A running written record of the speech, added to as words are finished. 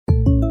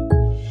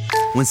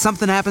When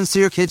something happens to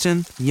your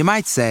kitchen, you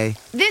might say,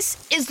 "This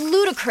is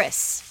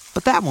ludicrous."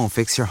 But that won't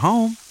fix your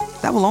home.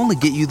 That will only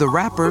get you the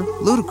rapper,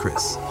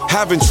 Ludacris.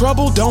 Having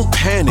trouble? Don't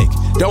panic.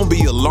 Don't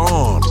be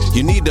alarmed.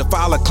 You need to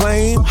file a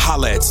claim?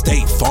 Holla at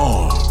State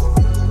Farm.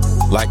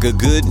 Like a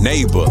good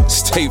neighbor,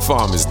 State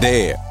Farm is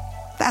there.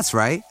 That's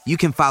right. You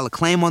can file a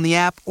claim on the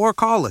app or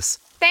call us.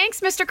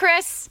 Thanks, Mr.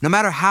 Chris. No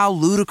matter how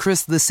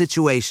ludicrous the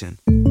situation,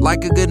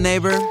 like a good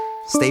neighbor,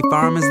 State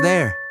Farm is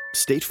there.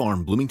 State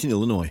Farm, Bloomington,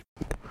 Illinois.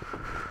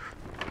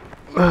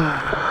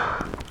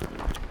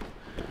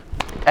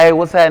 Hey,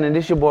 what's happening?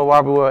 This your boy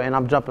Robiiiworld, and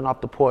I'm jumping off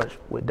the porch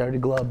with Dirty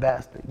Glove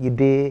Bastard. You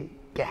dig?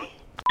 Gang.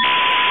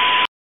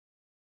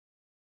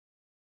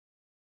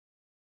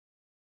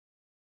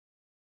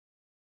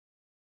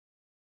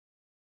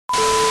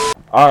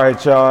 All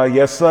right, y'all.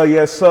 Yes, sir.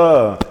 Yes,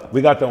 sir.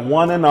 We got the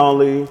one and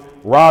only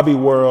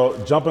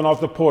Robiiiworld jumping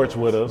off the porch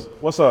with us.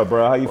 What's up,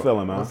 bro? How you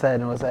feeling, man? What's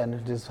happening? What's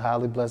happening? Just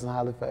highly blessed and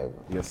highly favored.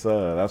 Yes,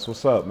 sir. That's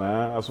what's up,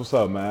 man. That's what's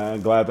up, man.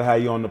 Glad to have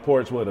you on the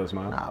porch with us,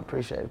 man. Nah,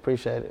 appreciate it.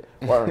 Appreciate it.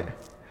 Word.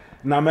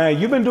 Now, man,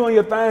 you've been doing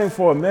your thing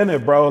for a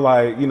minute, bro.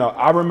 Like, you know,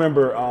 I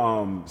remember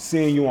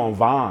seeing you on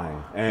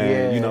Vine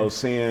and, you know,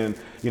 seeing,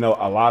 you know,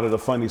 a lot of the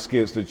funny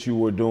skits that you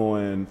were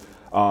doing,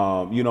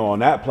 you know, on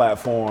that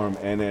platform.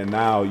 And then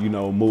now, you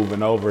know,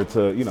 moving over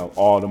to, you know,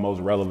 all the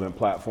most relevant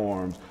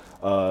platforms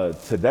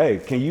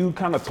today. Can you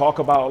kind of talk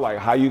about like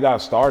how you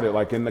got started,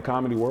 like in the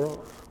comedy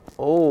world?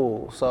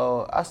 Oh,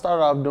 so I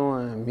started off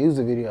doing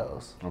music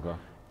videos. Okay.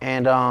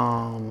 And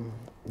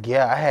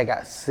yeah, I had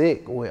got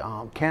sick with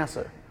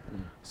cancer.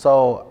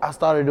 So I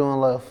started doing a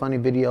lot of funny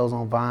videos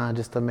on Vine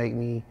just to make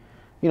me,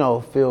 you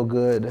know, feel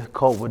good, to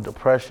cope with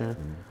depression.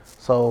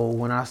 So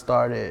when I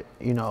started,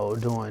 you know,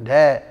 doing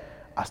that,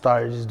 I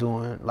started just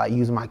doing, like,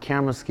 using my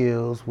camera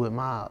skills with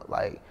my,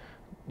 like,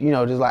 you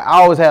know, just like,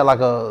 I always had like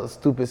a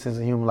stupid sense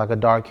of humor, like a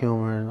dark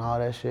humor and all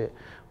that shit.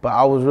 But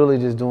I was really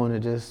just doing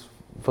it just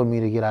for me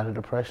to get out of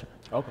depression.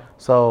 Okay.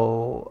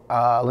 So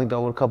I linked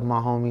up with a couple of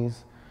my homies.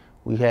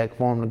 We had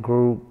formed a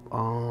group.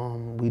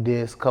 We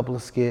did a couple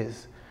of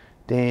skits.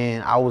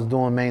 Then I was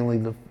doing mainly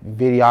the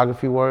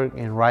videography work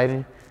and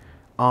writing.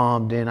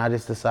 Then I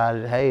just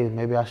decided, hey,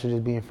 maybe I should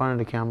just be in front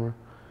of the camera.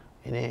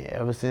 And then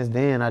ever since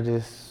then, I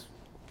just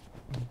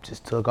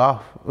took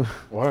off.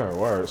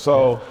 Word.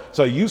 So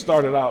you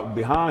started out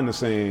behind the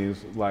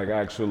scenes, like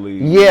actually.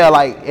 Yeah,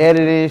 like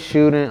editing,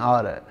 shooting,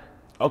 all that.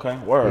 Okay,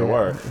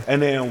 word.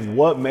 And then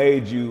what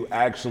made you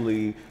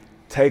actually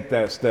take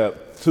that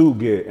step to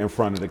get in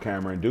front of the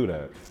camera and do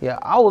that? Yeah,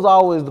 I was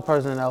always the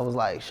person that was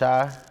like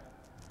shy.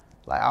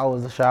 Like I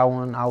was the shy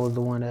one. I was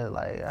the one that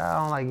like, I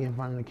don't like getting in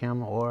front of the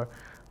camera, or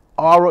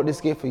oh, I wrote this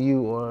skit for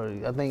you, or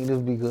I think this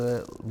would be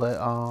good. But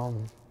I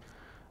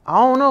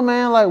don't know,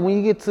 man. Like when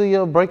you get to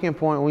your breaking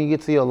point, when you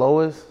get to your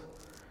lowest,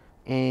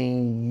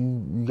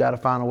 and you gotta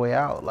find a way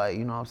out. Like,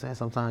 you know what I'm saying?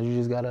 Sometimes you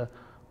just gotta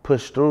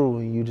push through,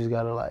 and you just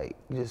gotta like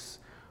just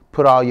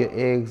put all your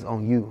eggs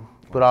on you.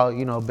 Put all,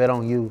 you know, bet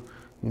on you.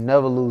 You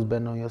never lose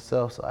betting on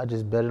yourself. So I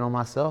just bet it on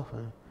myself,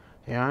 and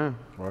here I am.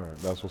 Word.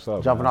 That's what's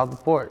up. Jumping man. off the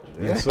porch.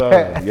 Yes,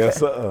 sir. Yes,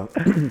 sir.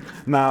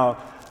 Now,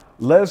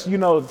 let's, you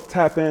know,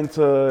 tap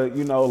into,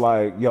 you know,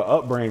 like your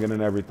upbringing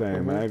and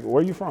everything, man.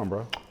 Where you from,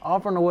 bro?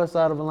 I'm from the west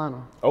side of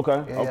Atlanta.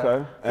 Okay, Yeah.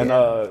 okay. And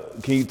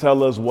can you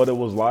tell us what it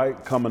was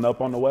like coming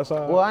up on the west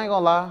side? Well, I ain't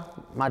gonna lie.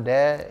 My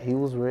dad, he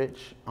was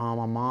rich.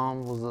 My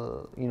mom was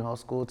a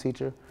school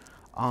teacher.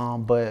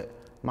 But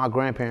my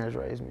grandparents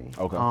raised me.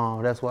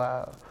 Okay. That's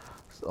why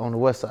on the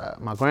west side,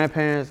 my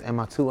grandparents and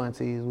my two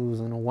aunties, we was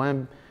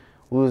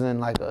in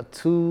like a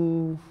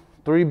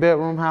 2-3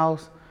 bedroom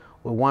house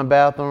with 1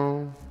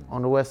 bathroom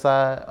on the west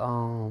side.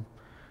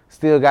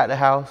 Still got the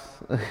house.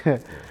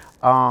 It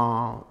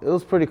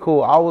was pretty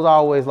cool. I was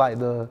always like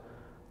the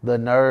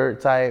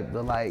nerd type,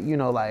 the like, you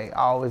know, like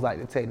I always liked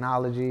the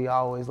technology. I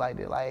always liked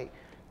it like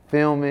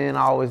filming.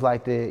 I always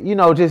liked it, you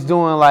know, just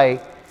doing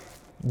like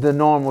the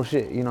normal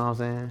shit, you know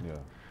what I'm saying?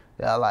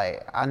 Yeah,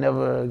 like I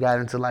never got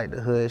into like the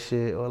hood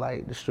shit or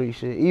like the street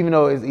shit, even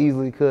though it's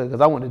easily could,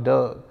 because I went to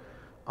Doug.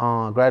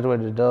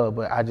 Graduated to Dub,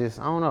 but I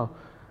don't know.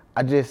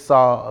 I just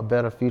saw a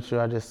better future.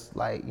 I just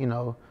like, you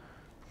know,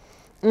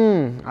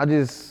 like I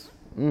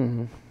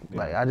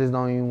just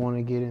don't even want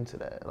to get into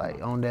that.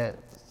 Like on that,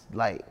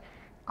 like,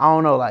 I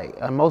don't know,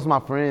 like most of my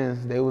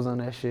friends, they was on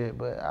that shit,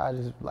 but I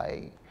just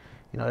like,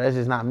 you know, that's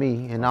just not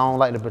me. And I don't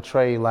like to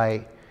portray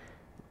like,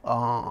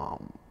 oh,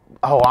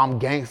 I'm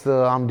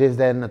gangster, I'm this,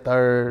 that, and the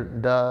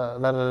third,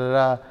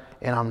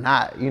 and I'm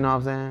not, you know what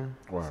I'm saying?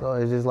 Wow. So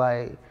it's just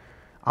like,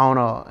 I don't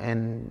know,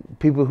 and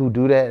people who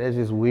do that, it's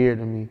just weird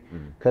to me.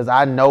 Because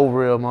I know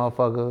real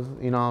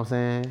motherfuckers, you know what I'm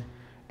saying?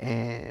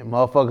 And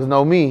motherfuckers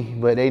know me,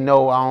 but they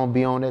know I don't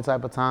be on that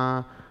type of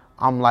time.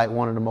 I'm like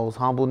one of the most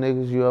humble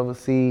niggas you ever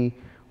see,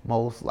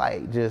 most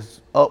like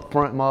just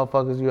upfront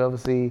motherfuckers you ever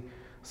see.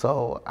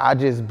 So I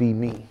just be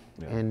me,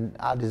 and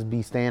I just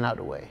be staying out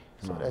the way.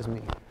 So that's me.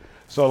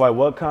 So like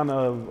what kind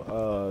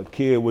of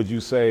kid would you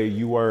say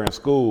you were in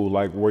school?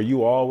 Like were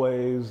you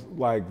always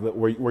like,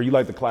 were you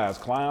like the class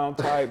clown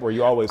type? Were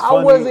you always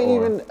funny?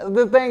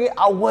 The thing is,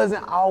 I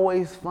wasn't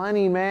always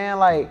funny, man.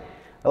 Like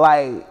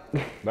Like,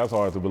 That's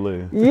hard to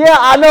believe. yeah,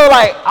 I know.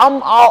 Like,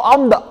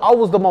 I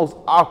was the most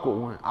awkward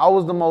one. I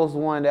was the most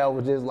one that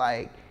was just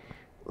like,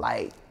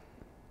 I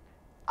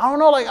don't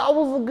know. Like, I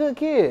was a good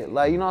kid.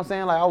 Like, you know what I'm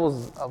saying? Like, I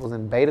was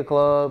in Beta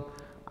Club.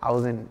 I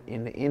was in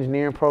the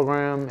engineering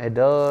program at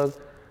Doug.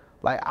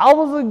 Like, I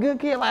was a good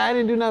kid. Like, I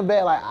didn't do nothing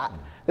bad. Like,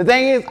 the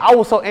thing is, I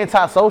was so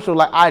antisocial.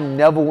 Like, I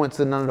never went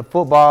to none of the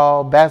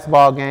football,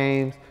 basketball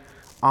games,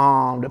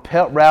 the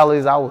pep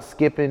rallies. I was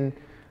skipping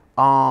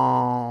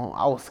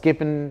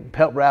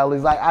pep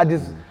rallies. Like, I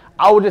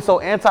was just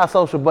so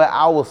antisocial, but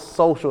I was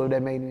social, if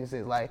that made any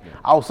sense. Like,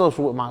 I was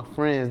social with my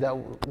friends that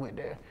went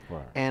there.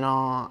 Right. And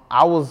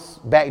I was,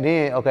 back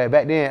then,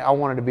 I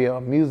wanted to be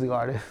a music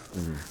artist.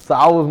 So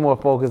I was more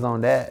focused on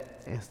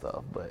that and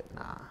stuff, but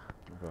nah.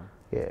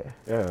 Okay.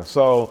 Yeah.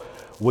 So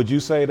would you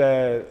say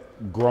that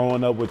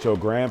growing up with your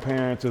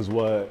grandparents is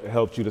what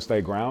helped you to stay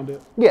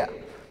grounded? Yeah,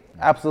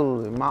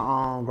 absolutely.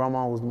 My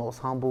grandma was the most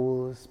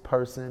humblest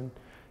person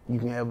you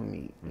can ever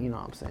meet, you know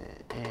what I'm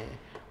saying? And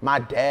my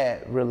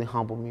dad really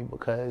humbled me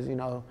because, you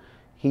know,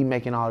 he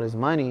making all this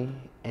money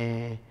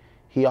and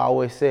he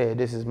always said,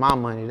 this is my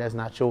money, that's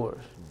not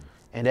yours.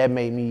 And that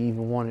made me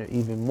even want it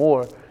even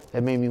more.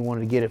 That made me want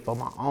to get it for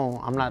my own.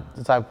 I'm not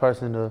the type of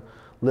person to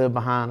live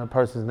behind a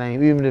person's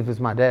name, even if it's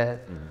my dad.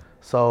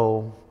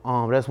 So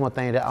that's one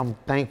thing that I'm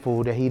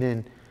thankful that he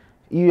didn't.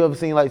 You ever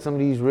seen like some of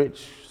these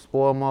rich,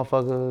 spoiled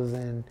motherfuckers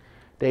and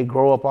they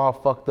grow up all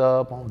fucked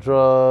up on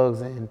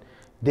drugs and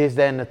this,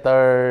 that, and the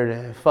third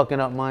and fucking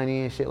up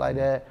money and shit like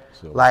that.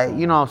 Like,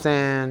 you know what I'm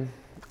saying?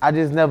 I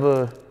just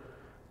never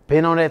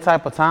been on that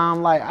type of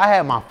time. Like, I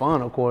had my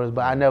fun, of course,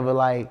 but I never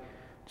like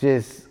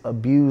just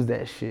abused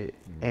that shit.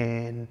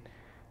 And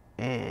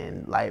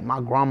like my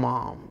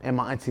grandma and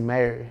my auntie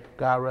Mary,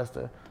 God rest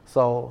her.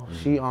 So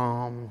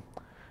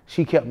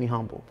she kept me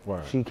humble.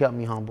 Right. She kept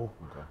me humble.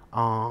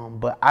 Okay.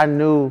 But I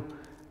knew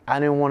I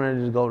didn't want to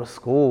just go to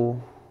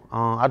school.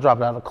 I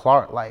dropped out of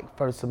Clark like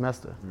first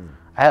semester.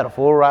 I had a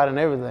full ride and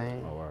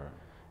everything. Oh, right.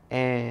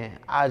 And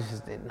I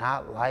just did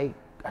not like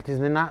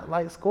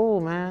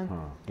school, man.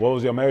 What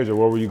was your major?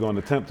 What were you going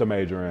to attempt to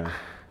major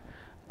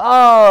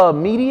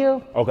in?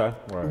 Media. Okay.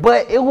 Right.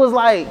 But it was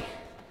like,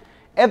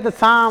 at the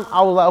time,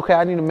 I was like, okay,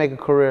 I need to make a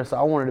career, so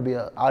I wanted to be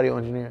an audio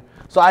engineer.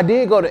 So I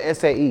did go to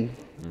SAE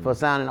for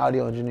sound and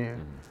audio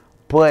engineering.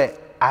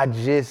 But I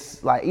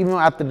just, like, even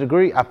after the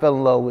degree, I fell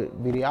in love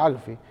with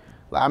videography.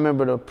 Like, I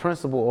remember the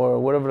principal or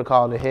whatever they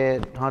call the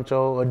head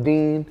honcho or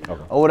dean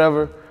or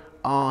whatever,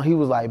 he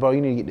was like, bro,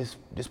 you need to get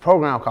this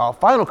program called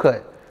Final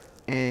Cut.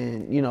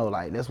 And, you know,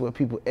 like, that's what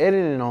people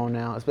editing on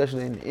now,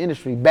 especially in the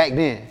industry back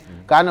then.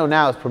 'Cause I know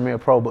now it's Premiere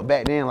Pro, but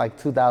back then, like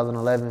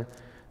 2011,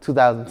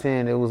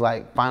 2010, it was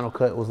like Final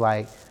Cut was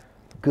like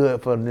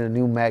good for the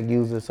new Mac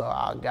users. So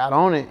I got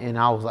on it and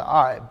I was like,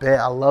 all right, bet,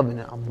 I'm loving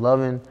it. I'm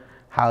loving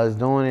how it's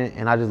doing it.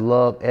 And I just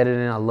love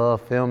editing. I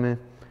love filming.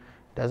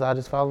 That's how I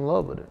just fell in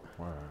love with it.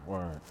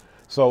 Right.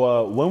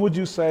 So when would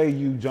you say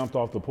you jumped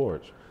off the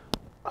porch?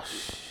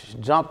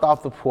 Jumped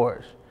off the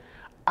porch.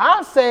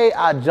 I'd say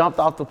I jumped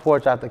off the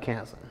porch after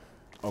cancer.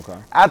 Okay.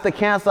 After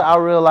cancer, I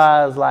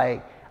realized,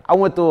 like, I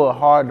went through a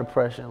hard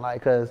depression, like,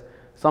 because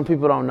some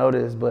people don't know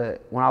this,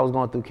 but when I was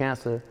going through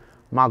cancer,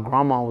 my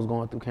grandma was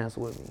going through cancer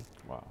with me.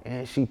 Wow.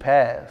 And she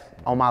passed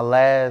on my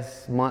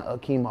last month of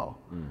chemo.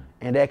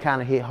 And that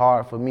kind of hit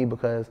hard for me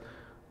because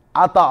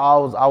I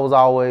thought I was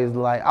always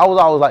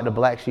like the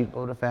black sheep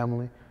of the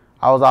family.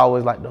 I was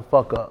always like the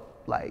fuck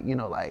up. Like, you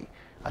know, like,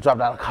 I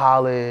dropped out of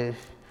college.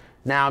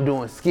 Now I'm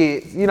doing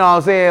skits, you know what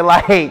I'm saying?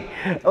 Like,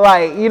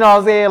 you know what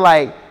I'm saying?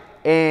 Like,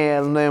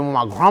 and then when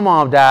my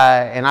grandma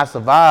died and I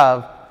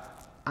survived,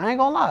 I ain't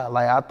gonna lie.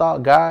 Like, I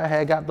thought God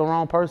had got the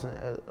wrong person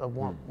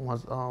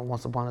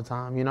once upon a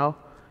time, you know?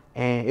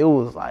 And it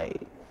was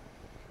like,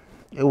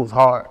 it was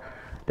hard.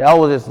 That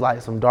was just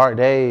like some dark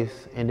days.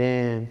 And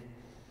then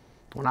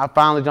when I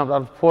finally jumped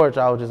off the porch,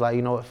 I was just like,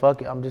 you know what,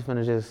 fuck it. I'm just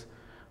gonna just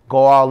go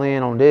all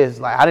in on this.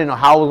 Like, I didn't know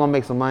how I was gonna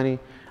make some money.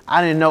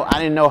 I didn't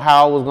know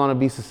how I was gonna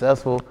be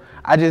successful.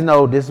 I just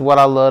know this is what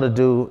I love to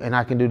do, and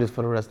I can do this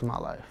for the rest of my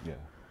life. Yeah.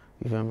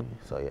 You feel me?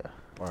 So, yeah.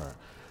 All right.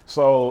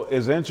 So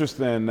it's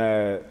interesting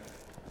that,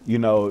 you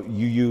know,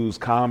 you use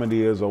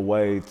comedy as a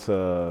way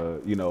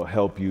to, you know,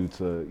 help you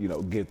to, you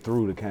know, get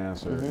through the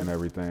cancer and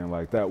everything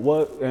like that.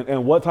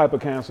 And what type of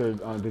cancer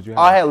did you have?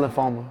 I had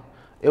lymphoma.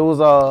 It was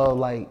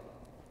like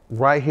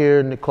right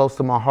here close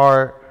to my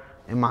heart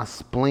and my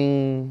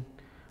spleen.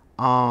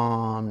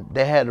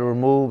 They had to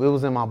remove, it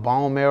was in my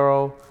bone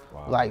marrow.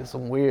 Like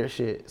some weird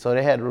shit. So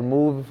they had to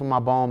remove it from my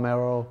bone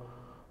marrow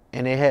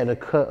and they had to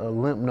cut a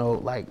lymph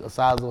node like the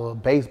size of a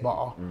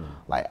baseball,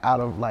 like out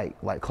of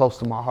like close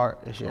to my heart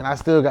and shit. And I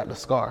still got the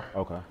scar.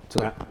 Okay.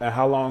 And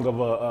how long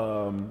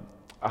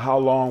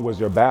was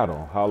your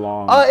battle? How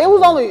long? It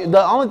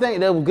was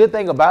the good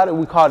thing about it,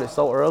 we caught it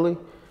so early.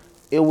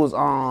 It was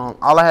all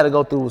I had to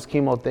go through was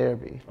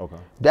chemotherapy. Okay.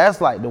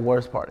 That's like the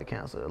worst part of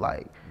cancer.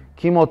 Like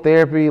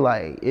chemotherapy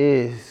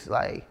is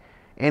like,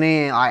 and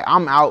then like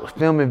I'm out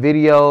filming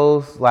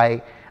videos.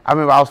 Like I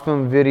remember I was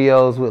filming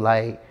videos with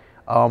like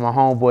my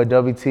homeboy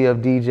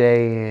WTF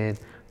DJ and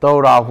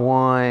throwed off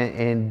one,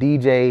 and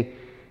DJ,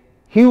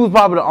 he was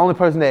probably the only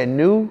person that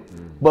knew,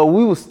 but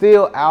we was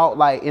still out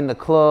like in the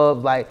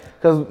clubs, like,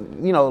 cause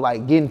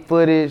like getting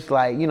footage,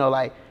 like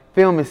like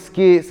filming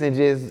skits, and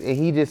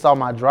he just saw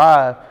my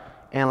drive,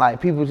 and like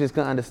people just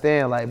couldn't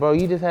understand, like, bro,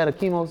 you just had a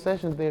chemo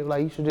session there,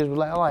 like you should just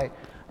relax. I'm like,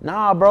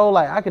 nah, bro,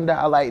 like I can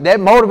die. Like that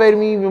motivated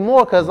me even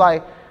more, cause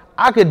like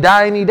I could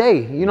die any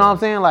day. You know what I'm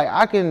saying?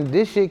 Like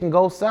this shit can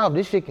go south,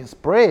 this shit can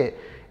spread,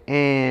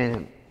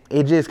 and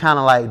it just kind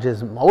of like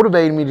just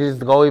motivated me to just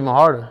go even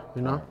harder.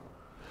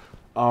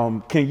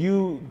 Can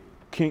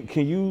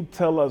you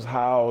tell us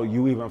how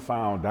you even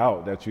found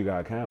out that you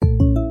got cancer?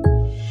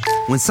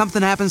 When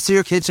something happens to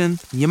your kitchen,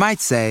 you might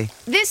say,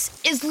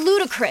 This is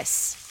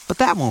ludicrous. but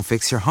that won't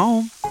fix your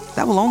home.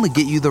 That will only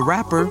get you the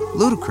rapper,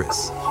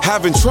 Ludacris.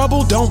 Having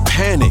trouble? Don't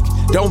panic.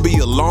 Don't be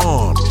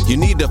alarmed. You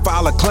need to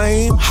file a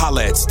claim?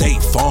 Holla at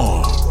State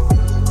Farm.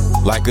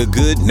 Like a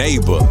good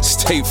neighbor,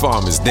 State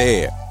Farm is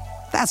there.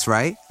 That's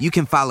right. You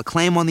can file a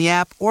claim on the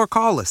app or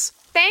call us.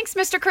 Thanks,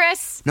 Mr.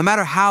 Chris. No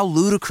matter how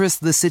ludicrous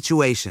the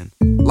situation,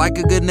 like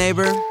a good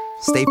neighbor,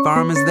 State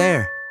Farm is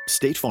there.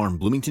 State Farm,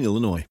 Bloomington,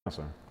 Illinois.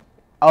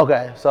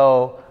 Okay,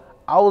 so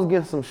I was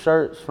getting some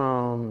shirts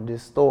from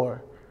this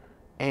store,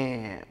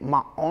 and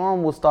my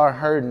arm would start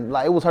hurting.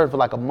 Like, it was hurting for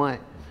like a month.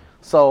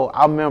 So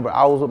I remember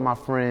I was with my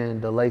friend,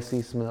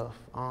 DeLacy Smith.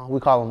 We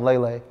call him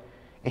Lele.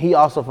 And he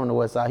also from the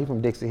West Side. He from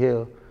Dixie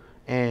Hill.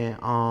 And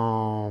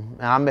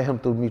I met him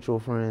through mutual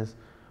friends.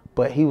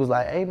 But he was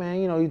like, hey, man,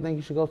 you think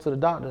you should go to the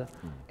doctor.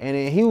 And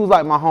then he was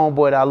like my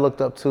homeboy that I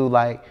looked up to.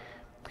 Like,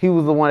 he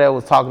was the one that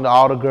was talking to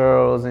all the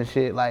girls and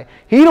shit. Like,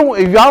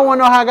 if y'all want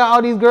to know how I got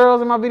all these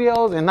girls in my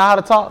videos and know how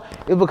to talk,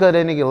 it's because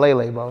that nigga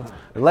Lele, bro.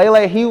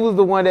 Lele, he was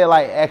the one that,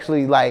 like,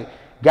 actually, like,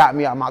 got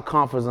me out my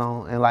comfort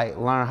zone and, like,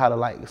 learn how to,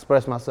 like,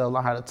 express myself,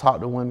 learn how to talk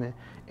to women.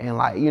 And,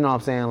 like, you know what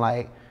I'm saying?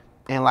 Like,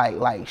 and,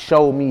 like,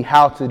 show me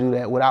how to do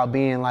that without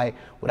being, like,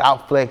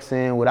 without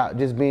flexing, without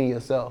just being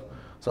yourself.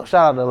 So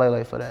shout out to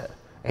Lele for that.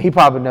 And he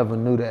probably never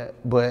knew that,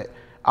 but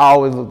I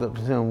always looked up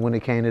to him when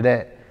it came to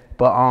that.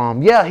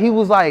 But yeah, he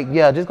was like,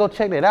 yeah, just go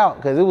check that out,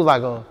 because it was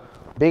like a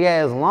big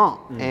ass lump.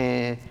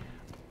 And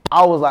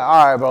I was like,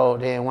 all right, bro.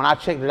 Then when I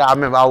checked it out, I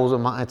remember I was with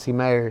my auntie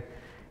Mary,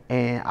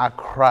 and I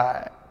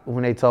cried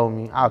when they told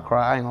me. I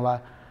cried, I ain't gonna lie.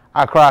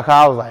 I cried because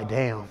I was like,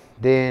 damn.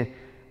 Then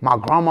my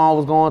grandma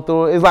was going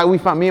through it. It's like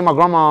me and my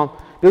grandma,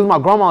 this was my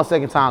grandma's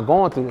second time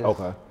going through this.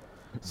 Okay.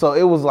 So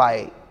it was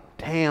like,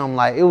 damn,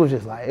 like it was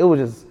just sad. It was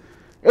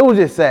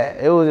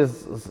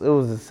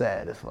just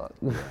sad as fuck.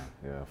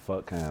 Yeah,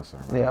 fuck cancer,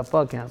 man. Yeah,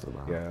 fuck cancer,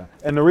 bro. Yeah.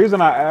 And the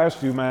reason I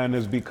asked you, man,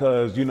 is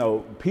because,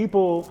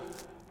 people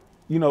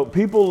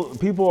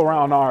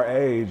around our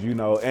age,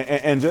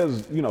 and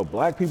just,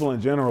 black people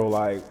in general,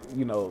 like,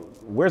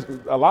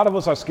 a lot of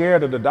us are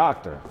scared of the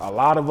doctor. A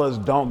lot of us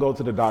don't go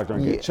to the doctor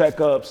and get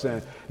checkups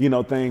and,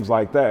 things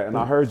like that. And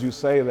I heard you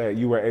say that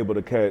you were able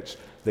to catch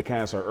the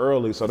cancer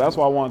early. So that's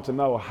why I wanted to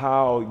know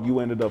how you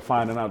ended up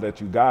finding out that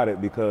you got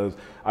it, because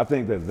I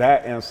think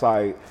that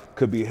insight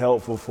could be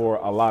helpful for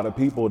a lot of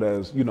people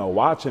that's,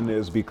 watching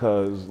this,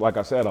 because like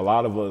I said, a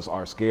lot of us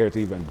are scared to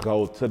even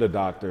go to the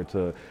doctor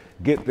to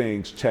get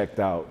things checked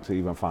out to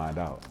even find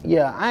out.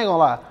 Yeah, I ain't gonna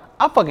lie.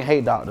 I fucking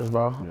hate doctors,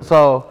 bro. Yeah.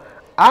 So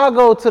I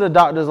go to the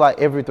doctors like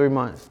every 3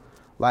 months,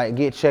 like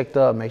get checked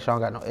up, make sure I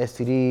don't got no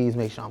STDs,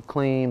 make sure I'm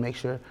clean, make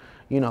sure,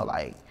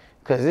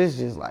 cause it's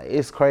just like,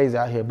 it's crazy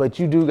out here. But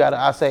you do gotta,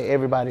 I say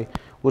everybody,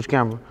 which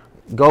camera,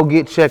 go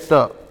get checked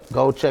up,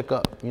 go check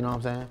up, you know what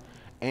I'm saying?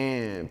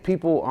 And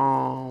people,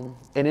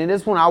 and then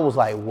this one I was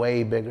like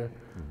way bigger.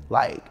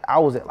 Like I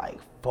was at like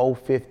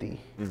 450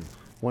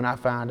 when I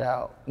found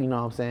out, you know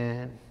what I'm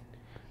saying?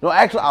 No,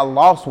 actually I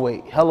lost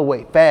weight, hella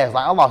weight fast.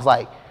 Like I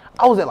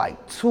was at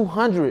like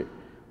 200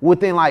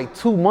 within like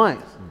 2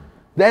 months.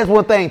 That's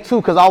one thing too,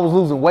 cause I was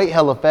losing weight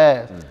hella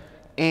fast.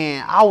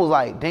 And I was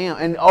like, damn.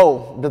 And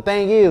the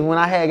thing is, when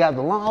I had got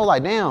the lump, I was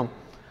like, damn,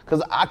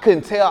 because I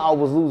couldn't tell I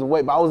was losing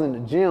weight, but I was in the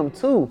gym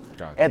too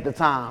at the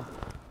time.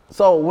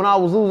 So when I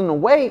was losing the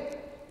weight,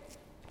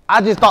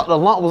 I just thought the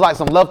lump was like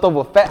some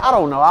leftover fat. I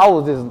don't know. I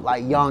was just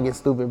like young and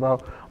stupid, bro.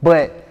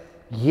 But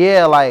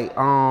yeah, like,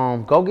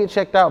 go get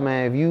checked out,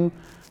 man. If you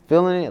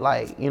feeling it,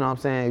 like, you know what I'm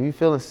saying? If you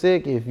feeling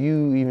sick, if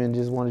you even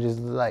just want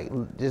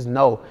to just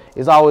know,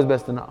 it's always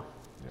best to know.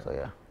 Yeah. So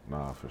yeah.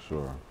 Nah, for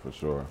sure.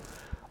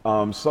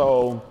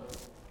 So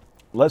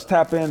let's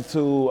tap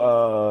into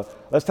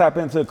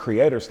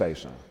Creator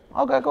Station.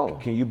 Okay, cool.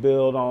 Can you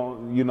build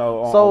on,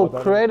 So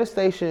Creator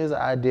Station is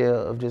the idea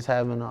of just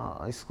having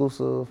an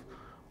exclusive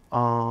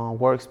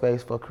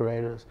workspace for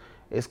creators.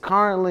 It's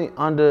currently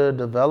under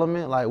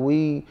development. Like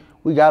we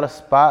got a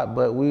spot,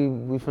 but we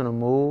finna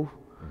move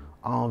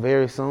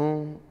very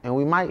soon, and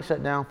we might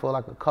shut down for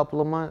like a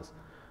couple of months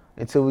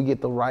until we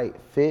get the right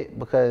fit,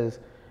 because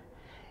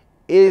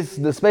it's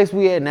the space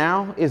we at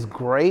now is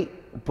great,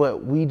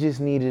 but we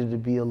just needed to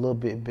be a little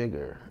bit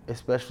bigger,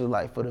 especially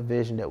like for the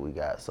vision that we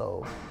got.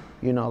 So,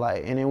 and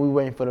then we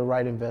waiting for the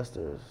right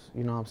investors,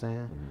 you know what I'm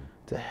saying,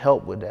 to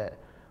help with that.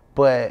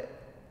 But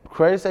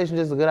Creator Station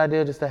is just a good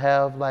idea, just to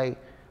have like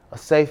a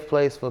safe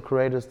place for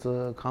creators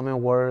to come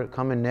and work,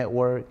 come and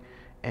network.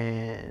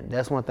 And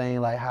that's one thing,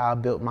 like how I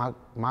built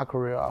my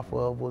career off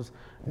of was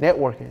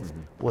networking.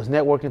 Was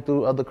networking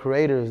through other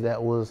creators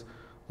that was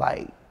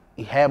like,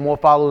 had more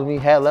followers than me,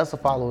 had lesser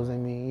followers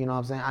than me. You know what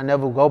I'm saying? I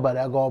never go by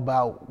that. I go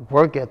about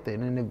work ethic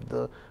and if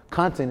the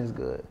content is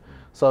good.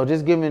 So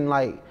just giving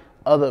like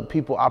other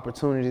people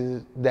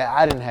opportunities that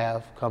I didn't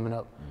have coming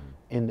up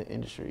in the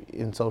industry,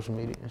 in social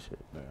media and shit.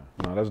 Yeah.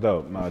 No, that's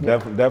dope. No,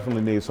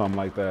 definitely need something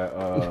like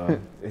that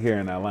here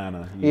in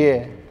Atlanta.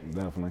 Yeah.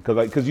 Definitely.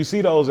 Because you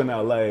see those in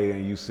LA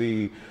and you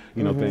see,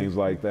 you know, things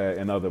like that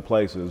in other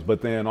places.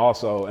 But then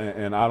also,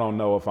 and I don't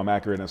know if I'm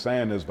accurate in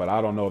saying this, but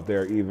I don't know if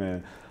there are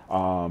even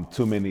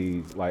too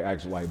many like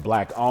actually like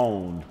black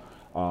owned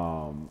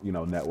you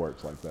know,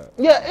 networks like that.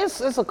 Yeah,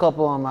 it's a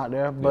couple of them out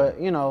there, but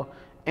you know,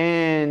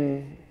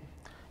 and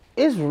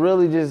it's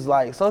really just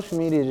like social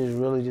media is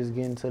really just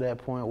getting to that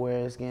point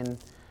where it's getting,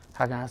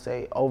 how can I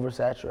say,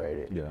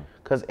 oversaturated. Yeah.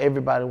 Because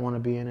everybody want to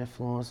be an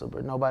influencer,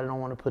 but nobody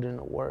don't want to put in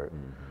the work.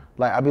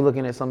 Like I be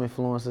looking at some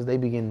influencers, they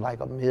be getting like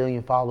 1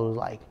 million followers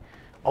like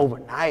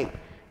overnight.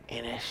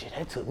 And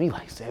that took me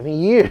like 7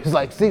 years,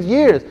 like 6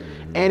 years.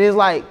 And it's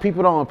like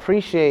people don't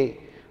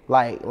appreciate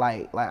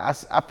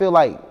I feel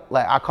like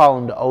I call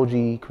them the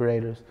OG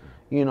creators.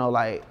 You know,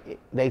 like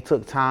they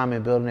took time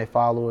in building their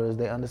followers.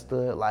 They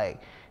understood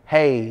like,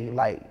 hey,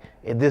 like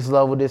at this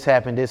level, this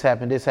happened,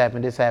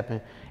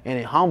 and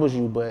it humbles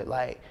you. But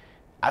like,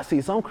 I see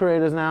some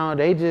creators now,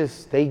 they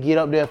get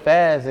up there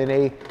fast and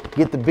they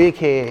get the big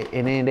head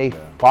and then they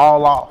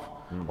fall off,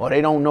 or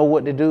they don't know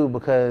what to do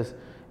because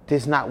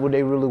this not what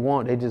they really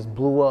want. They just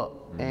blew up,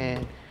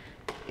 and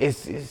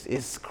it's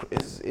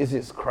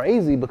just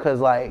crazy because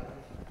like,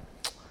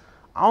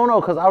 I don't know,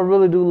 because I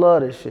really do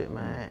love this shit,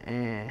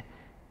 man,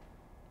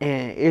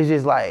 and it's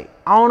just like,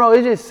 I don't know,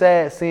 it's just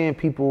sad seeing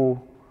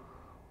people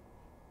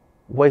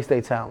waste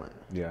their talent.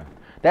 Yeah.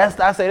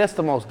 I say that's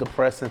the most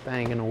depressing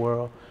thing in the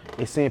world,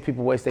 is seeing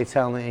people waste their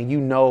talent. And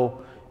you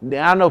know,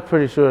 I know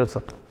pretty sure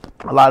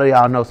a lot of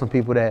y'all know some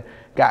people that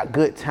got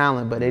good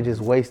talent, but they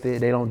just waste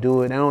it. They don't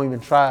do it. They don't even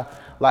try.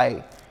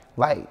 Like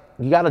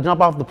you gotta jump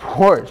off the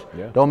porch.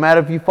 Yeah. Don't matter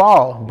if you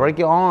fall, break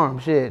your arm,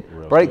 shit,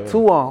 break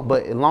 2 arms.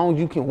 But as long as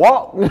you can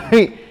walk,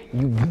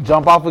 you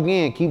jump off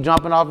again. Keep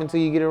jumping off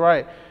until you get it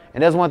right.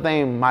 And that's one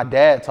thing my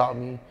dad taught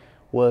me,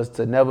 was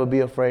to never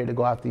be afraid to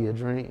go after your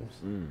dreams.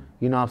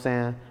 You know what I'm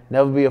saying?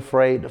 Never be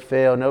afraid to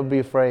fail, never be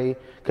afraid.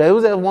 Because it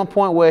was at one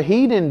point where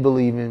he didn't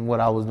believe in what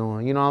I was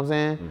doing, you know what I'm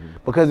saying?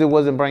 Because it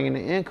wasn't bringing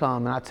the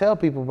income. And I tell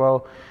people,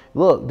 bro,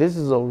 look,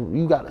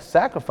 you gotta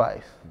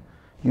sacrifice.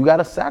 You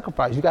gotta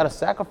sacrifice. You gotta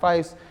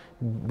sacrifice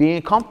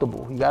being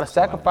comfortable. You gotta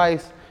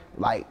sacrifice,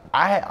 like,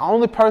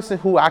 only person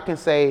who I can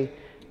say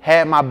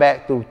had my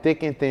back through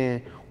thick and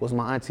thin was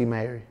my Auntie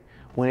Mary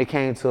when it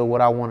came to what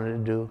I wanted to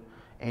do.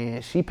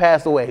 And she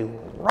passed away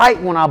right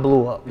when I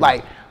blew up.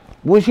 Like,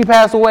 when she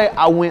passed away,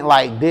 I went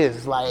like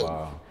this, like,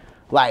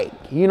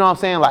 you know what I'm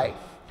saying? Like,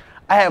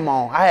 I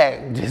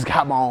had just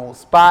got my own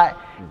spot.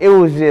 It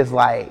was just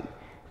like,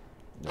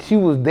 she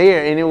was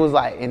there, and it was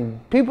like,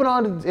 and people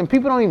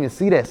don't even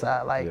see that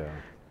side.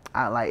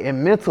 Like,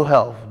 in mental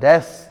health,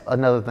 that's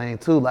another thing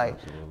too. Like,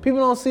 people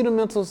don't see the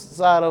mental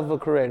side of a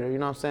creator, you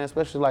know what I'm saying?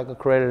 Especially like a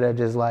creator that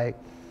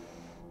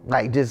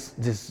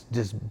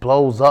just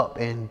blows up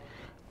and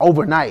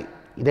overnight.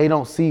 They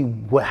don't see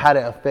how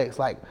that affects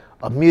like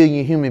 1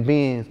 million human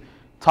beings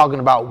talking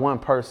about one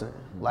person.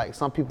 Like,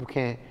 some people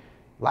can't,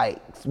 like,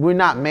 we're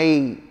not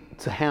made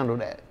to handle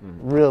that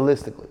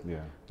realistically. Yeah.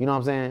 You know what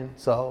I'm saying?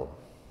 So.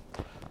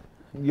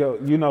 Yo,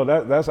 you know,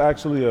 that's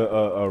actually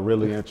a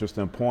really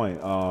interesting point.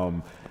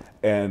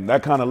 And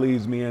that kind of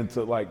leads me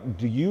into like,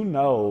 do you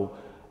know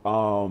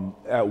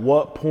at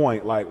what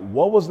point, like,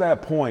 what was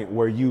that point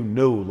where you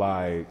knew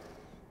like,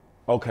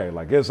 okay,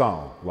 like it's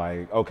on,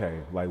 like, okay,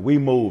 like we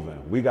moving,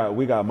 we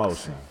got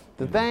motion.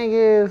 The thing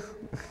is,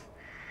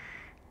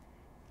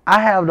 I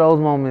have those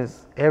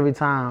moments every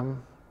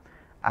time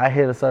I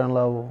hit a certain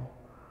level,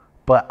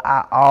 but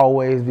I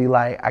always be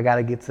like, I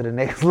gotta get to the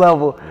next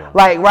level. Yeah.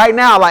 Like right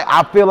now, like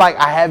I feel like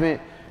I haven't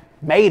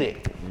made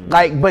it.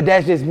 Like, but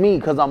that's just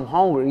me, cause I'm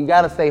hungry. You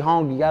gotta stay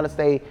hungry.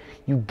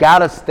 You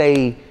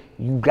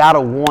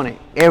gotta want it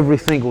every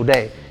single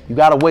day. You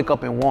gotta wake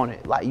up and want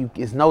it. Like,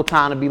 it's no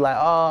time to be like,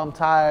 oh, I'm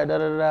tired,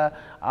 Oh,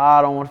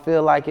 I don't want to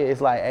feel like it.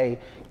 It's like, hey,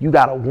 you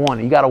gotta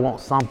want it. You gotta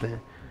want something.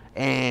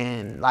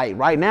 And like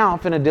right now, I'm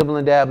finna dibble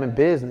and dab in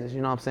business.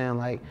 You know what I'm saying?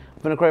 Like,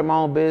 I'm finna create my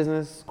own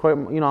business. You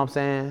know what I'm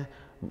saying?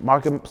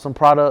 Market some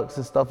products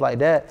and stuff like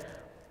that.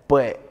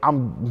 But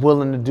I'm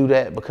willing to do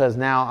that because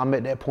now I'm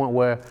at that point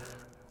where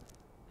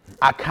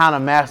I kind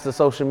of master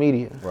social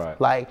media. Right.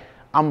 Like,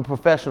 I'm a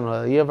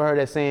professional. You ever heard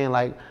that saying,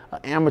 like, an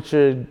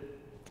amateur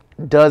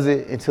does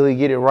it until he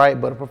get it right,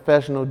 but a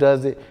professional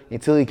does it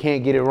until he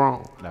can't get it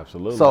wrong.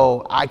 Absolutely.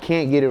 So I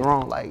can't get it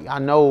wrong. Like, I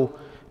know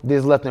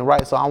this left and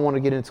right, so I want to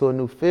get into a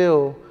new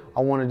field I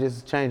want to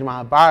just change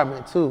my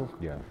environment too.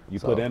 Yeah, you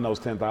put in those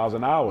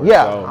 10,000 hours.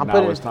 Yeah, so I'm now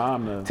putting it's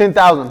time to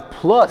 10,000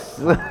 plus.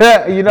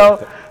 You know,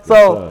 Yes,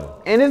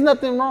 so and there's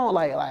nothing wrong.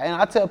 Like, and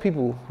I tell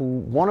people who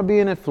want to be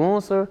an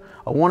influencer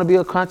or want to be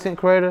a content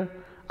creator.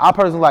 I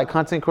personally like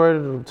content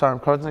creator, the term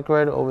content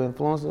creator over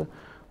influencer.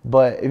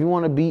 But if you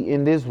want to be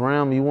in this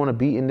realm, you want to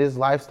be in this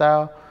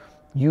lifestyle,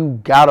 you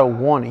gotta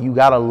want it. You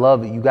gotta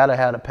love it. You gotta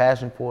have the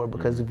passion for it.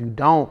 Because if you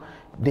don't,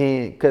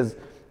 then because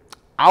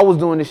I was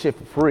doing this shit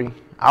for free.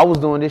 I was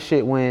doing this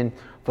shit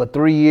for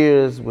 3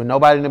 years when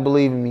nobody didn't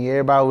believe in me.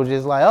 Everybody was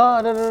just like,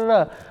 oh, da da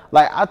da.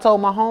 Like I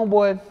told my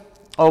homeboy,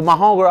 or my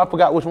homegirl, I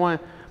forgot which one,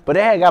 but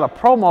they had got a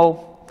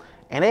promo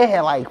and they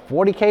had like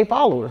 40K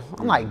followers.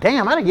 I'm like,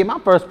 damn, I didn't get my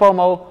first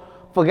promo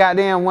for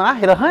goddamn when I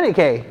hit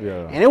 100K.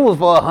 Yeah. And it was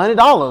for $100.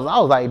 I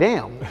was like,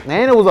 damn.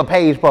 And it was a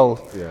page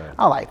post. Yeah.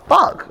 I was like,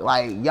 fuck.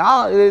 Like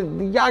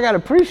y'all gotta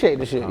appreciate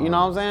the shit. You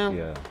know what I'm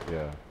saying?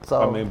 Yeah.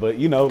 So I mean, but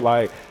you know,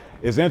 like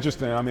it's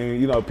interesting. I mean,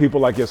 you know,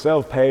 people like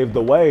yourself paved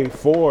the way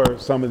for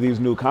some of these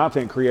new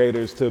content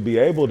creators to be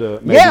able to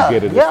maybe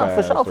get it.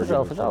 For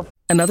sure.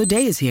 Another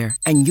day is here,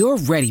 and you're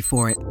ready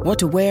for it. What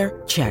to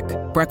wear? Check.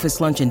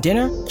 Breakfast, lunch, and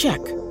dinner? Check.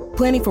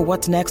 Planning for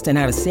what's next and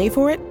how to save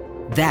for it?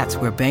 That's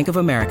where Bank of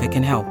America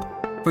can help.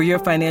 For your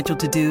financial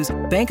to-dos,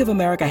 Bank of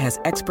America has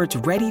experts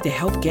ready to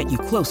help get you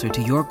closer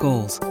to your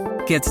goals.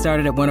 Get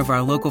started at one of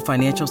our local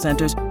financial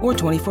centers or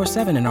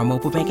 24/7 in our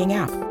mobile banking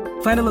app.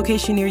 Find a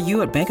location near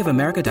you at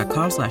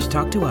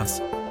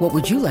bankofamerica.com/talktous. What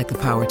would you like the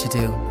power to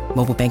do?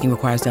 Mobile banking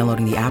requires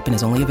downloading the app and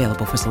is only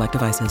available for select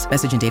devices.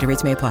 Message and data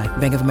rates may apply.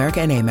 Bank of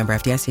America N.A., member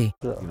FDIC.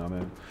 You know what I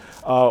mean?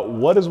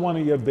 What is one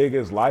of your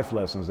biggest life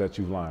lessons that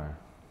you've learned?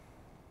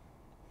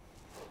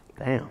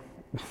 Damn.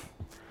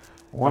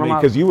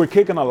 Because you were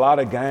kicking a lot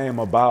of game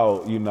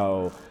about,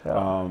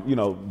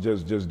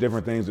 just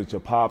different things that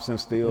your pops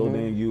instilled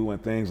in you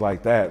and things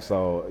like that.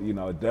 So,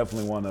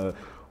 definitely want to,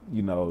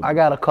 I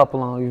got a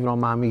couple on, if you don't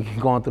mind me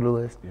going through the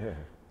list. Yeah.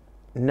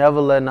 Never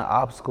letting the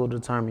obstacle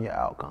determine your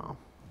outcome.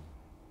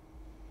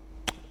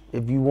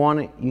 If you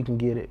want it, you can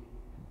get it.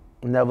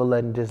 Never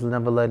letting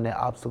that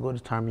obstacle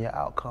determine your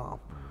outcome.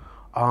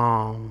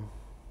 No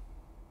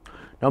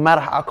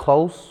matter how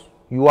close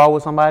you are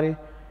with somebody,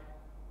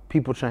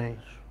 people change.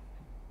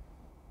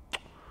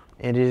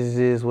 And it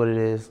is what it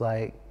is.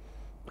 Like,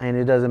 and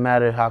it doesn't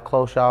matter how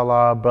close y'all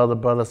are,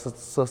 brother,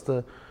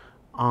 sister.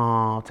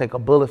 Take a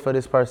bullet for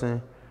this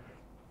person.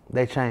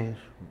 They change.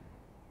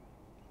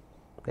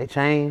 They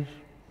change,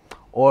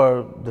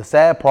 or the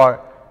sad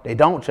part, they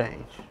don't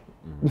change.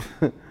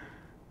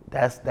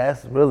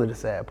 That's really the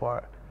sad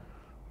part.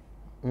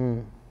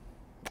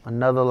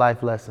 Another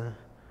life lesson.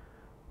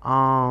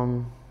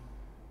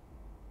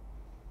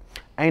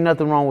 Ain't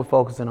nothing wrong with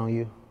focusing on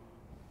you.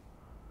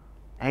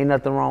 Ain't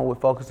nothing wrong with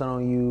focusing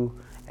on you.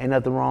 Ain't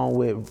nothing wrong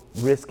with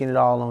risking it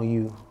all on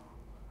you.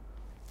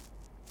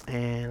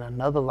 And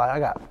another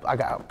life, I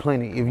got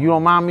plenty. If you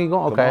don't mind me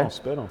going, okay. Come on,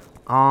 spit 'em.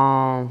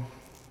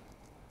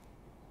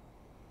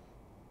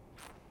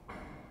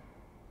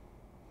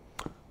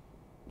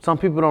 Some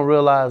people don't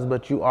realize,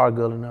 but you are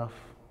good enough.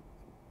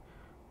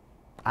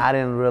 I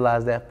didn't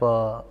realize that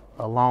for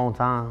a long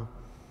time,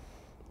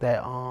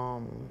 that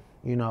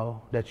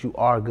that you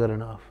are good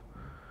enough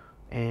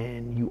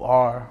and you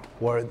are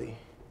worthy.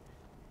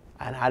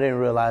 And I didn't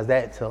realize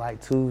that till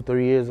like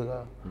 2-3 years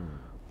ago.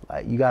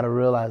 Like, you gotta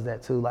realize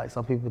that too. Like,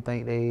 some people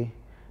think they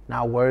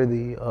not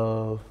worthy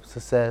of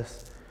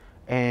success,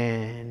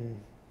 and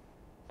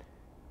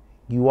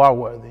you are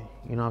worthy.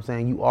 You know what I'm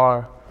saying? You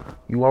are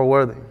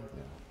worthy.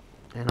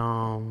 Yeah.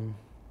 And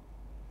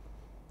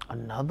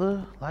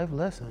another life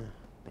lesson.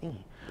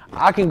 Dang.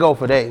 I can go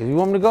for days. You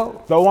want me to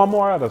go? Throw one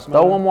more at us, man.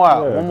 Throw one more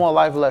out. Yeah. One more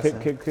life lesson.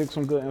 Kick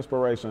some good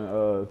inspiration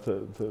to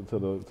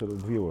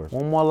the viewers.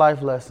 One more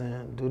life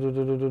lesson.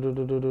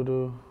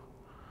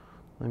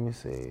 Let me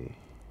see.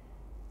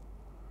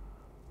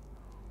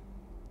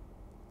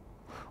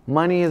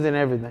 Money isn't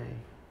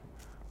everything.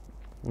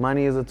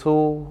 Money is a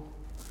tool,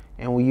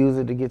 and we use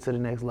it to get to the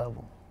next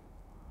level.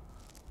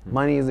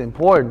 Money is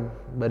important,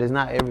 but it's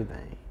not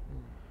everything.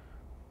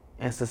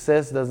 And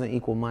success doesn't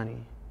equal money.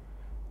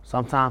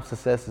 Sometimes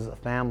success is a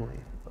family,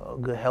 a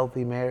good,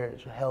 healthy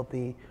marriage, a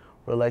healthy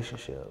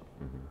relationship,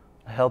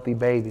 a healthy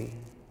baby.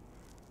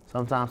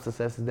 Sometimes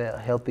success is that, a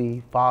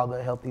healthy father,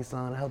 a healthy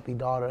son, a healthy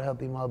daughter, a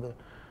healthy mother.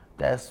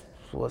 That's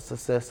what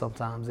success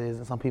sometimes is,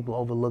 and some people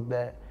overlook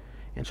that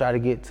and try to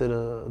get to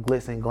the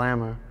glitz and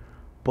glamour,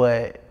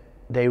 but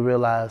they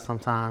realize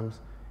sometimes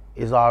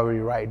it's already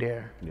right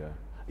there.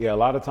 Yeah, a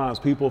lot of times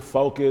people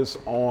focus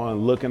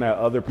on looking at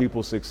other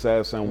people's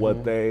success and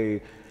what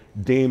they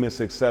deem as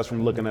success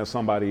from looking at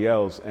somebody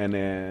else, and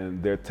then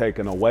they're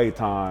taking away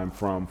time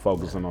from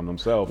focusing on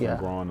themselves and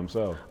growing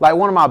themselves. Like,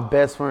 one of my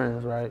best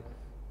friends, right?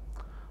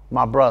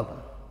 My brother,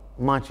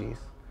 Munchies.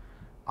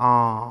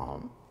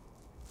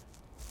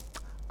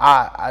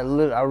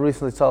 I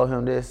recently told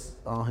him this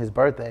on his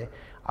birthday.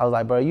 I was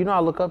like, bro, I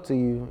look up to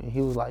you. And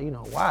he was like,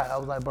 why? I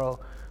was like, bro,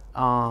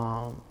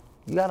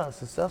 you got a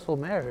successful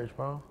marriage,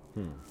 bro.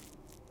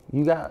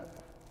 You got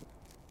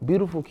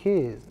beautiful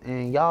kids,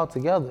 and y'all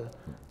together.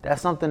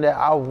 that's something that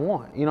I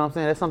want. You know what I'm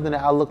saying? That's something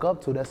that I look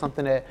up to. That's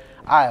something that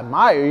I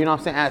admire. You know what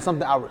I'm saying? And it's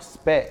something I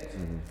respect.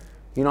 Mm-hmm.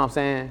 You know what I'm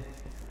saying?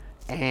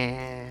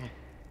 And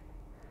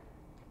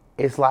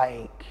it's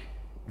like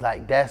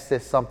that's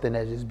just something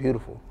that's just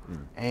beautiful.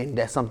 Mm. And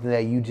that's something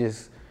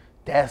that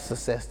that's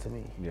success to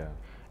me. Yeah.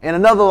 And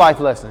another life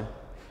lesson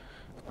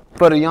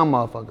for the young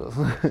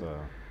motherfuckers.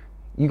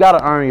 You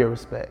gotta earn your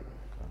respect.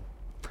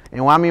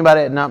 And what I mean by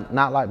that,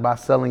 not like by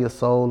selling your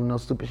soul and no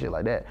stupid shit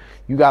like that.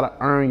 You gotta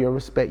earn your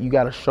respect. You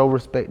gotta show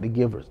respect to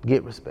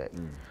get respect.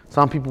 Mm.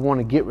 Some people want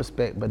to get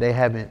respect, but they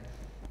haven't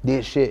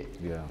did shit.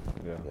 Yeah.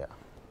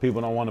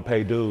 People don't want to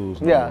pay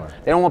dues. No more.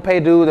 They don't want to pay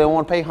dues. They don't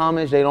want to pay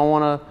homage. They don't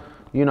want to,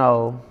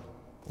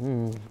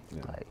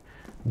 like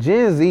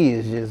Gen Z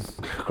is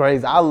just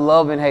crazy. I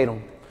love and hate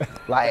them.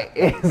 Like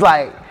it's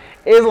like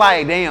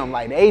damn.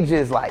 Like they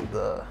just like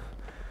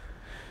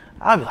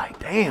I'd be like,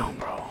 damn,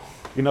 bro.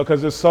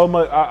 Because there's so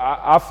much.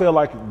 I feel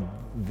like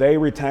they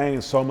retain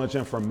so much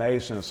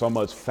information so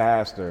much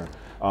faster,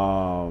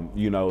 than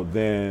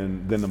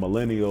the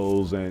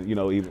millennials and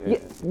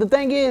even. The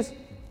thing is,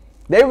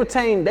 they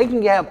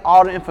can have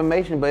all the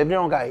information, but if they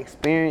don't got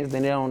experience,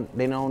 then they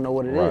don't know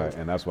what it is. Right,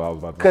 and that's what I was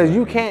about to say. Because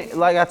you can't,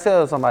 like I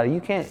tell somebody, you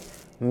can't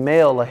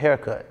mail a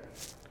haircut.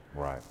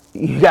 Right.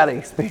 You gotta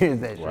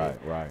experience that shit.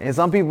 Right. And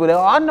some people,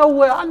 I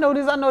know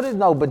this.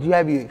 No, but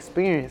have you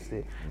experienced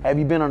it? Mm-hmm. Have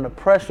you been under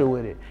pressure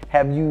with it?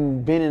 Have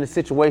you been in a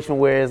situation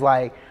where it's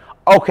like,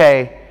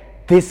 okay,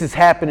 this is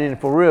happening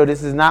for real.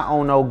 This is not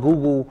on no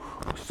Google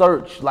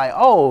search. Like,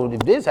 oh, if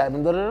this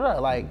happened, da da da.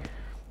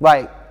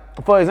 Like,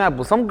 for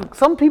example,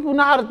 some people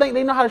know how to think.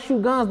 They know how to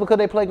shoot guns because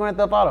they play Grand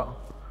Theft Auto.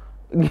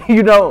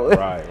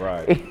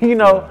 Right.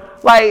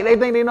 Like they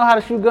think they know how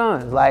to shoot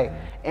guns. Like,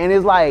 and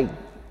it's like,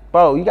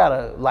 bro, you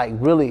gotta like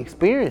really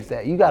experience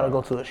that. You gotta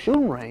go to a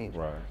shooting range.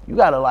 Right. You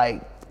gotta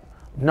like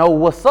know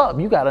what's up.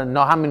 You gotta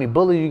know how many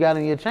bullets you got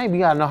in your chamber.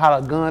 You gotta know how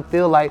a gun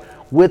feel like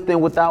with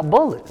and without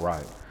bullets.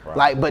 Right.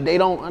 Like, but they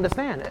don't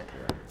understand that.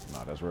 Yeah.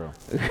 No, that's real.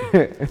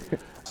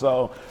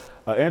 So,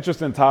 an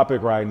interesting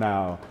topic right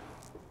now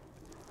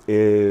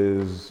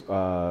is,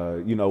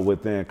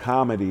 within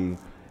comedy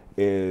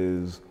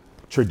is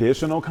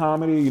traditional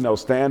comedy,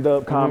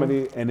 stand-up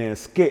comedy, and then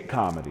skit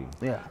comedy.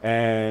 Yeah.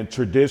 And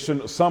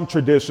some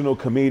traditional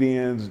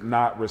comedians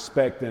not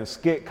respecting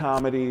skit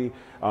comedy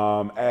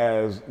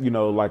as,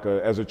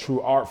 as a true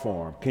art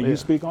form. Can you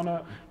speak on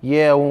that?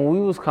 Yeah, when we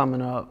was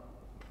coming up,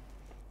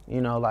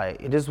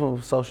 like this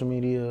when social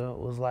media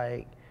was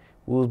like,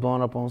 we was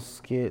blowing up on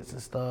skits and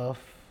stuff,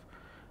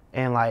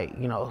 and like,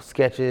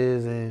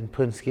 sketches and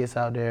putting skits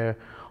out there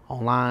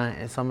online,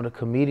 and some of the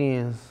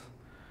comedians,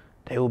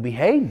 they will be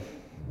hating.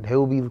 They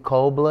will be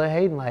cold blood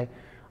hating, like,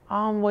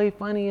 I'm way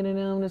funnier than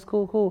them, that's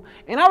cool.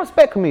 And I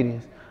respect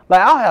comedians.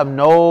 Like, I have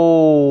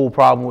no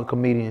problem with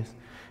comedians.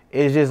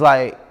 It's just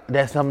like,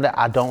 that's something that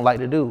I don't like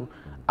to do.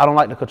 I don't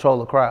like to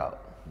control a crowd.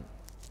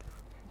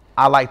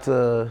 I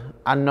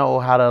know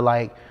how to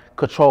like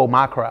control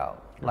my crowd.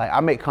 Like, I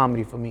make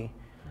comedy for me.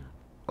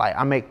 Like,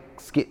 I make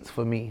skits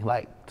for me,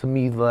 like, to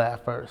me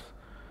laugh first.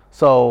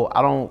 So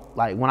I don't,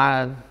 like, when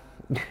I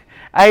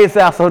hate to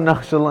sound so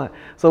nonchalant.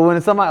 So when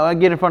I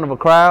get in front of a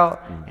crowd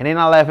and they're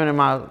not laughing at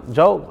my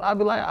jokes, I'll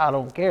be like, I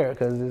don't care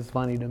because it's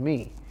funny to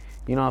me.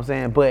 You know what I'm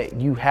saying? But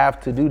you have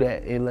to do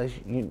that unless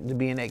you to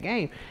be in that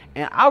game.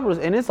 And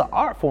it's an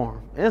art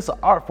form.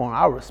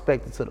 I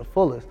respect it to the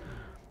fullest.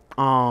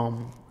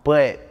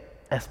 But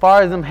as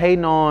far as them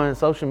hating on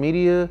social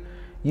media,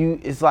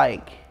 it's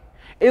like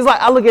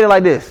I look at it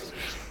like this.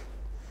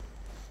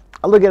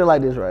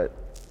 Right?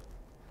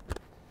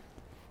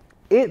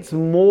 It's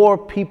more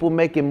people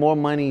making more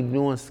money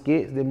doing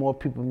skits than more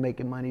people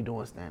making money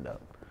doing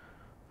stand-up.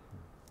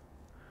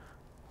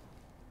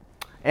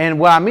 And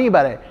what I mean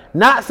by that,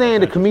 not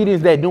saying the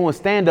comedians that doing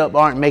stand-up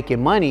aren't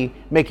making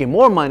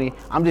more money.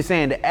 I'm just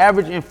saying the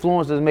average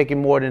influencer is making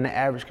more than the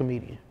average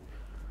comedian.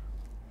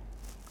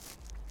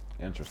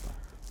 Interesting.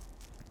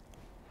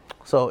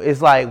 So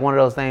it's like one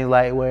of those things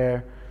like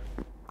where,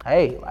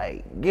 hey,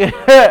 like,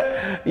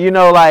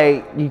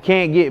 like you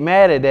can't get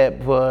mad at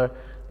that for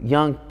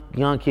young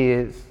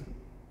kids,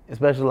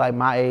 especially like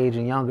my age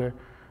and younger,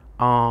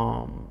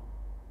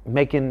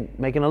 making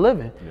a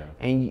living. Yeah.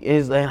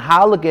 And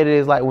how I look at it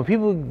is like when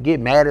people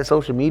get mad at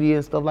social media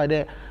and stuff like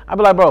that, I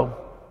be like, bro,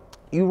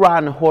 you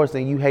riding a horse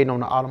and you hating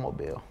on the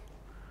automobile.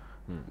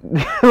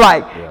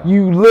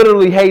 You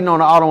literally hating on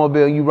the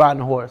automobile, you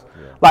riding a horse.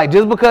 Yeah. Like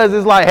just because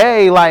it's like,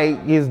 hey, like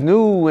it's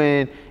new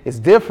and it's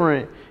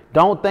different,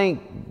 don't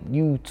think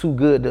you too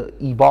good to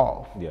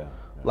evolve. Yeah.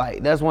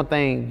 Like that's one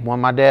thing when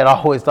my dad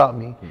always taught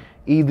me.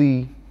 Either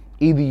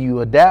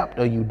you adapt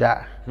or you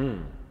die.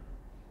 And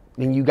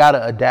you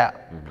gotta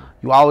adapt.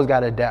 You always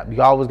gotta adapt. It's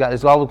always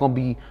gonna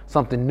be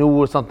something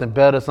newer, something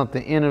better,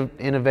 something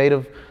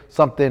innovative,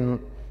 something,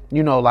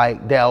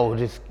 like that'll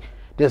just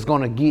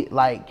gonna get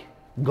like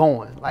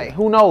going. Like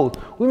who knows?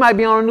 We might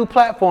be on a new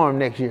platform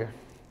next year.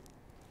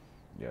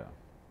 Yeah.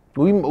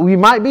 We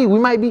might be,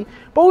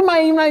 but we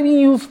might even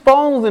use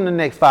phones in the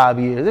next 5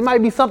 years. It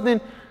might be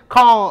something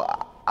called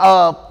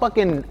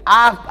fucking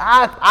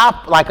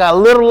like a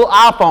literal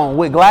iPhone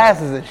with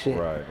glasses and shit.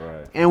 Right.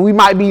 And we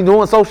might be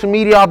doing social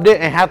media off there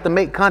and have to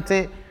make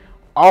content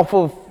off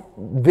of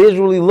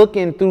visually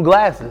looking through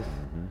glasses.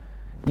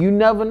 You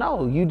never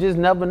know. You just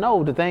never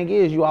know. The thing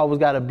is, you always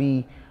got to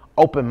be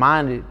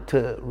open-minded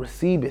to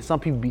receive it. Some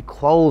people be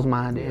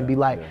closed-minded and be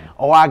like,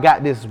 oh, I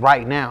got this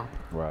right now.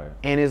 Right.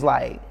 And it's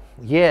like,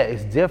 yeah,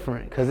 it's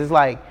different. Because it's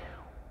like,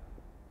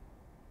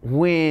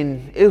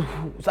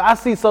 so I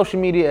see social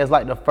media as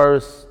like the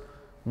first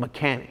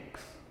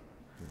mechanics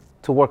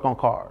to work on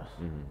cars.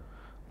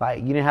 Like,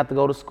 you didn't have to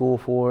go to school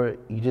for it.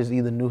 You just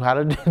either knew how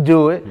to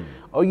do it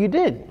or you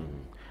didn't.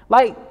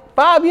 Like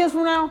 5 years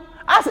from now,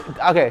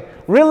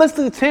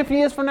 realistically 10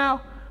 years from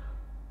now,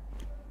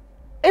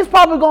 it's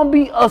probably gonna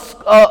be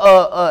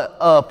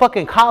a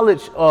fucking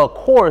college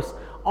course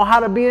on how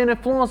to be an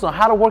influencer,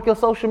 how to work your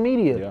social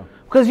media. Yeah.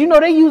 Because you know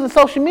they using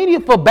social media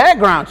for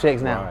background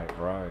checks now.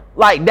 Right.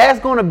 Like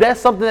that's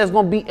something that's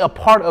gonna be a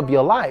part of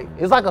your life.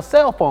 It's like a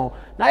cell phone.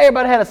 Not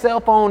everybody had a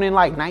cell phone in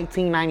like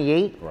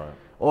 1998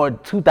 or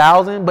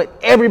 2000, but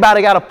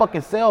everybody got a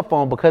fucking cell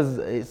phone because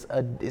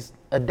it's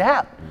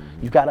adapt.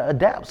 You gotta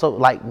adapt. So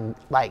like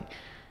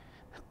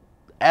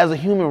as a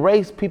human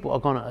race, people are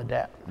gonna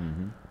adapt.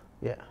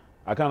 Yeah.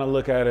 I kind of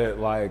look at it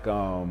like,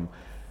 and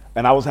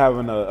I was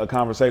having a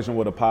conversation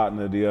with a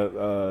partner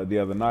the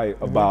other night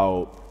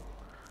about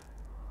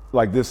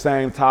like this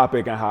same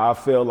topic and how I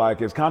feel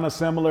like it's kind of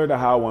similar to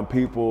how when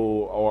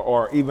people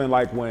or even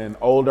like when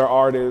older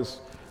artists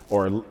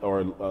or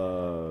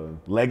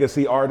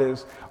legacy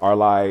artists are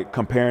like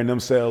comparing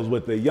themselves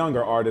with the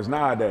younger artists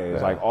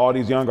nowadays, like all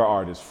these younger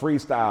artists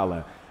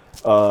freestyling,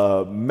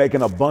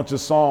 making a bunch of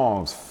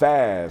songs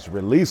fast,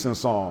 releasing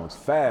songs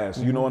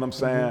fast, you know what I'm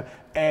saying?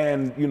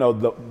 And you know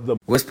the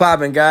What's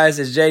poppin', guys?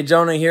 It's Jay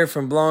Jonah here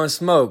from Blowing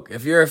Smoke.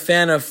 If you're a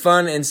fan of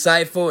fun,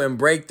 insightful, and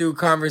breakthrough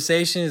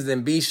conversations,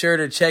 then be sure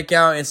to check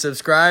out and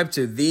subscribe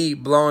to the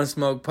Blowing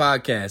Smoke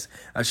podcast,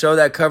 a show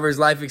that covers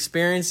life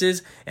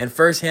experiences and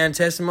firsthand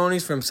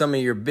testimonies from some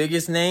of your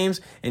biggest names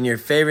in your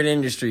favorite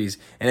industries.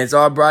 And it's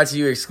all brought to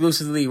you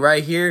exclusively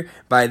right here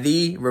by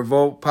the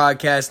Revolt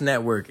Podcast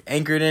Network,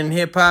 anchored in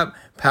hip-hop,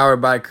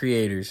 powered by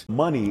creators.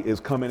 money is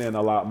coming in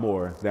a lot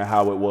more than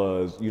how it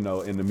was, you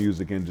know, in the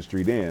music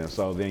industry then.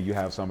 So then you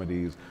have some of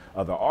these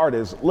other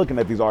artists looking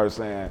at these artists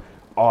saying,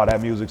 oh, that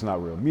music's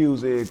not real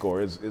music,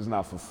 or it's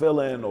not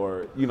fulfilling,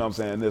 or, you know what I'm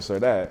saying, this or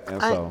that.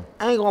 And so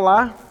I ain't gonna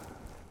lie.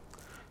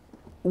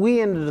 We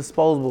in the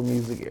disposable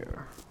music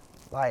era.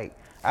 Like,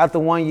 after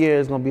 1 year,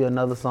 it's gonna be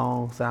another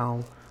song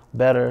sound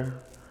better,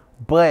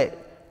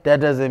 but that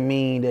doesn't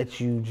mean that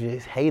you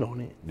just hate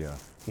on it. yeah.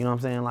 You know what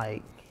I'm saying?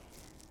 Like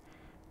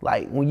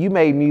when you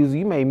made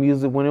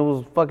music when it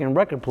was fucking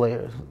record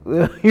players.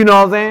 You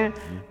know what I'm saying?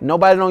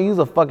 Nobody don't use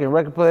a fucking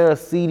record player, a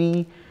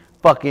CD,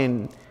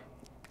 fucking.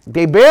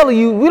 We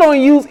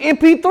don't use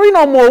MP3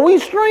 no more. We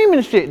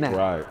streaming shit now.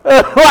 Right.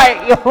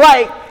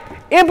 like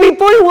MP3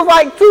 was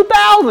like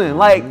 2000.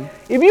 Like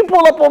if you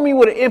pull up on me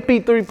with an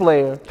MP3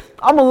 player,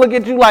 I'm gonna look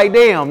at you like,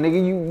 damn,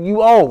 nigga,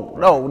 you old.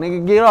 No,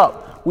 nigga, get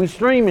up. We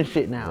streaming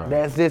shit now. Right.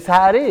 That's just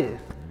how it is.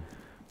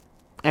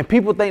 And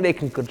people think they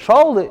can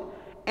control it.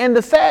 And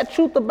the sad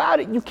truth about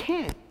it, you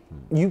can't.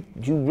 You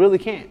really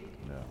can't.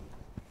 Yeah.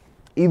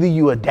 Either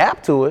you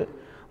adapt to it.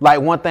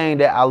 Like one thing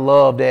that I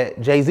love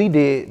that Jay-Z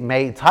did,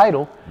 made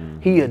Tidal.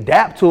 He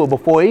adapted to it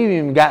before he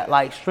even got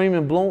like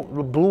streaming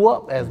blew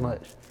up as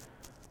much.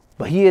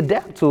 But he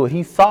adapted to it.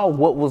 He saw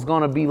what was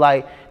gonna be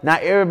like.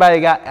 Not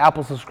everybody got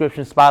Apple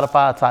subscription,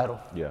 Spotify, Tidal.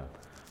 Yeah.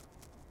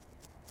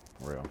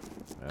 Real.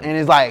 Yeah. And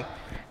it's like,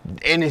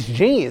 and it's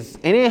genius.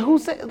 And then who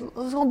said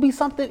there's gonna be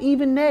something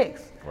even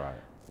next? Right.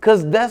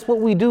 Because that's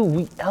what we do.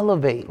 We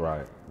elevate.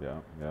 Right.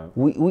 Yeah.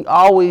 We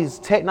always,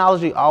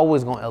 technology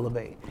always gonna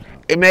elevate.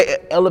 It may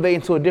elevate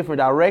into a different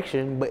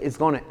direction, but it's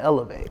gonna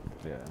elevate.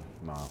 Yeah.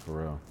 Nah,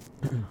 for real.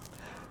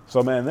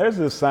 So man, there's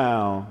this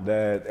sound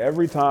that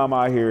every time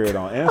I hear it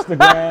on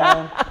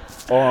Instagram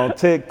or on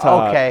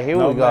TikTok, okay, here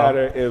no we go.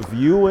 matter if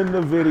you in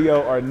the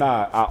video or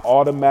not, I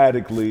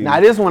automatically. Now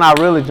this one I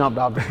really jumped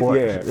off the porch.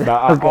 Yeah. Now,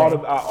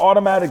 I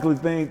automatically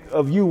think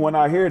of you when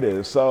I hear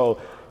this. So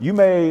you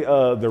made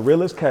the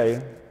Realest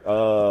K.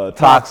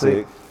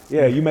 Toxic.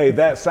 Yeah, you made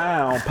that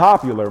sound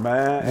popular,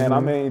 man. And I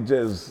mean,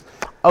 just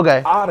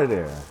out of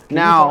there. Can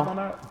now, you talk on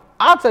that?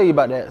 I'll tell you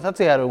about that. I'll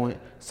tell you how it went.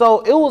 So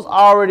it was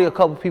already a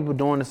couple people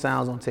doing the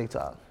sounds on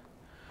TikTok.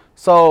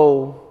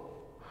 So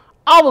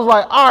I was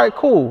like, all right,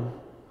 cool.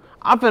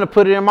 I'm finna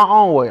put it in my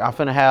own way. I'm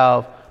finna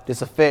have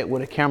this effect where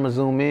the camera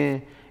zoom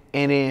in,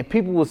 and then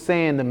people were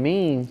saying the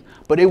memes,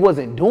 but they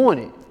wasn't doing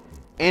it.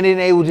 And then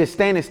they were just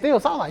standing still.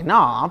 So I was like,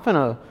 nah, I'm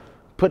finna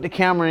put the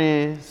camera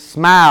in,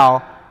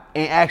 smile,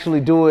 and actually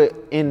do it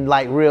in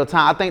like real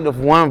time. I think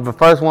the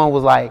first one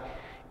was like,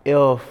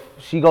 if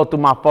she go through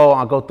my phone,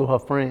 I go through her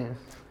friends.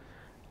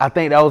 I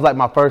think that was like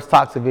my first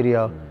Toxic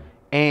video.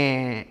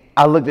 And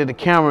I looked at the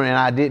camera and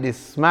I did this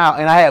smile,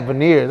 and I had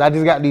veneers. I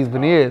just got these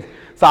veneers.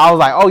 So I was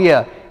like, oh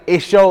yeah, it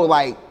showed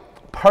like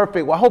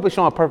perfect. Well, I hope it's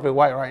showing perfect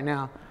white right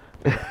now.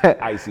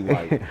 Icy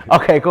white.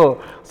 Okay,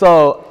 cool.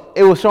 So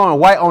it was showing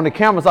white on the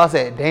camera, so I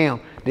said, damn,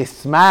 this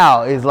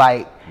smile is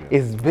like,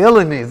 it's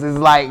villainous. It's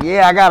like,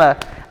 yeah, I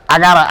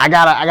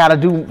gotta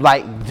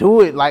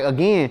do it like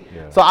again.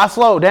 Yeah. So I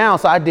slowed down,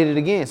 so I did it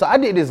again. So I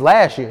did this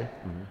last year.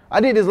 I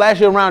did this last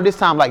year around this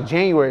time, like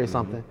January or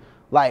something.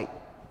 Like,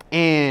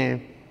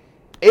 and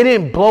it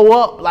didn't blow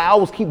up. Like I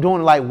was keep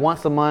doing it like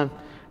once a month.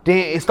 Then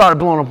it started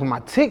blowing up on my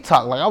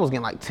TikTok. Like I was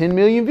getting like 10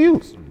 million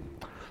views.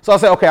 So I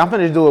said, okay, I'm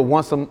finna do it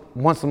once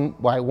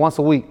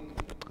a week.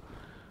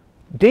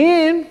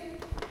 Then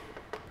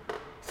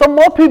some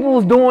more people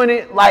was doing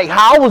it like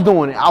how I was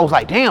doing it. I was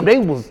like, damn, they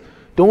was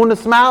doing the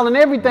smile and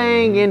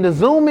everything and the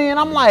zoom in.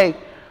 I'm like,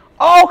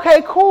 oh,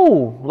 okay,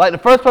 cool. Like the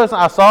first person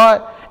I saw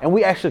it, and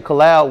we actually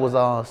collabed was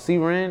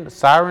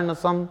Siren or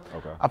something.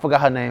 Okay. I forgot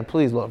her name.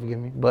 Please, Lord,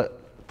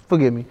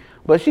 forgive me.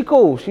 But she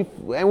cool.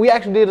 And we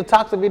actually did a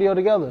toxic video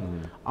together.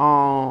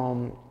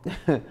 I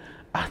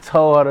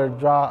told her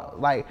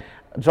to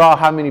draw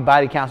how many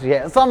body counts she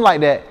had, something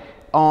like that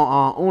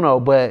on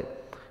Uno.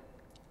 But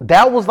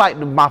that was like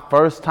my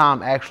first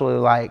time actually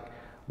like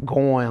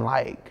going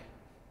like,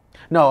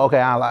 no, okay,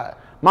 I lied.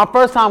 My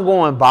first time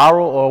going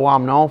viral or what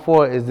I'm known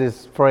for is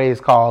this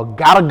phrase called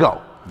 "gotta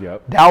go."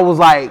 Yep. That was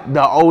like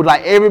the old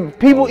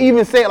people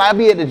even say it, like I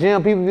be at the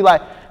gym, people be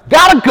like,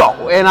 "Gotta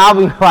go," and I'll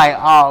be like,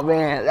 "Oh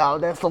man,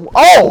 that's so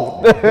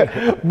old."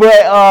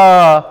 But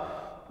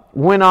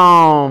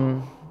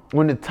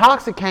when the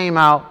Toxic came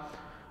out,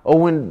 or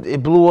when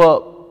it blew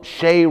up,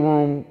 Shade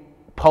Room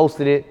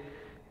posted it,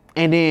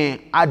 and then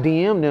I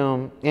DM'd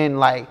them and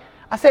like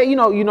I said, you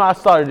know, I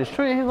started this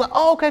trend. He was like,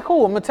 "Oh, okay,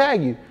 cool, I'm gonna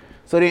tag you."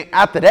 So then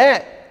after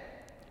that,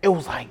 it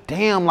was like,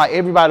 damn, like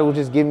everybody was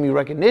just giving me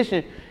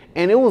recognition.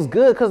 And it was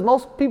good because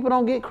most people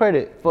don't get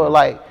credit for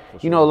like,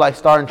 you know, like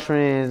starting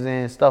trends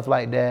and stuff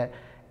like that.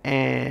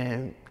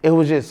 And it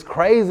was just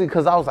crazy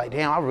because I was like,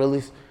 damn, I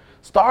really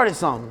started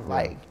something.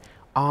 Like,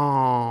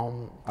 I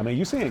mean,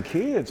 you seeing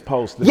kids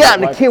post it. Yeah,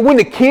 when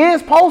the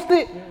kids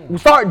posted, we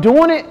start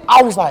doing it,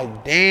 I was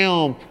like,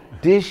 damn,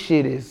 this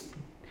shit is,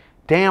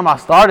 damn, I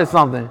started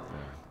something.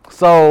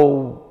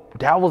 So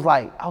that was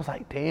like, I was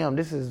like, damn,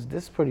 this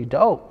is pretty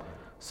dope.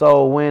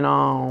 So when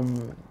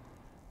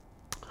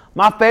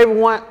my favorite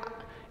one,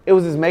 it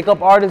was this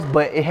makeup artist,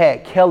 but it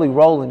had Kelly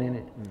Rowland in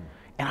it.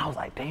 And I was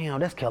like, damn,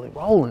 that's Kelly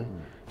Rowland.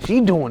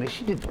 She doing it.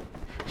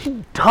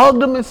 She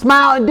tugged him and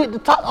smiled and did the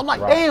talk. I'm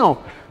like, damn.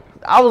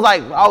 I was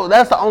like,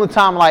 that's the only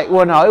time like,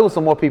 well, no, it was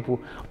some more people.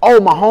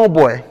 Oh, my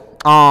homeboy,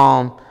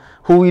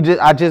 who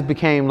I just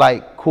became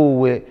like cool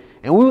with.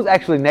 And we was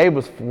actually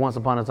neighbors once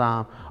upon a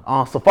time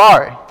on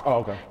Safari. Oh,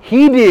 okay.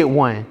 He did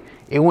one.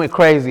 It went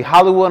crazy.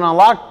 Hollywood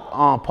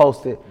Unlocked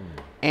posted.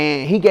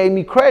 And he gave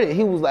me credit.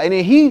 He was like, and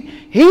then he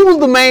was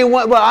the main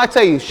one. But I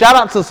tell you, shout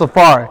out to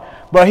Safari.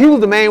 But he was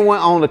the main one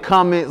on the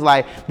comments,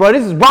 like, bro,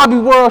 this is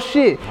Robiiiworld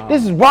shit.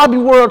 This is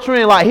Robiiiworld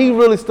trend. Like, he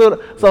really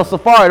stood. So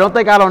Safari, don't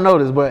think I don't know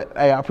this, but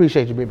hey, I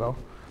appreciate you, big bro.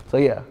 So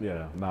yeah.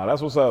 Yeah, nah,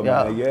 that's what's up,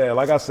 man. Yeah,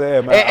 like I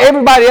said, man. And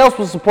everybody else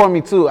was supporting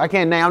me too. I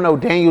can't name. I know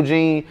Daniel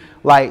Jean,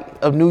 like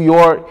of New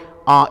York.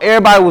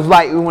 Everybody was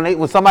like,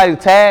 when somebody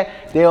tag,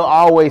 they'll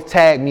always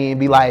tag me and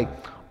be like,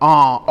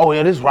 oh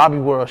yeah, this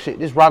Robiiiworld shit.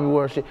 This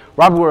Robiiiworld shit.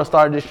 Robiiiworld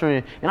started this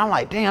trend, and I'm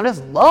like, damn,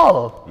 that's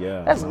love.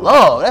 Yeah, that's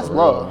love. That's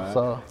love. Man.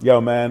 So, yo,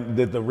 man,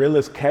 did the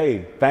realest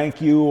K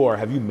thank you, or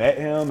have you met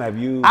him?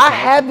 I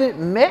haven't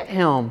met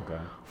him. Okay.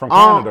 From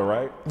Canada,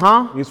 right?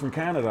 Huh? He's from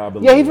Canada, I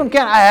believe. Yeah, he's from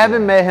Canada. I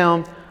haven't met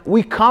him.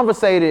 We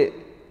conversated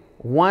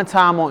one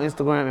time on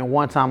Instagram and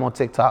one time on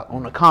TikTok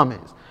on the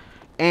comments,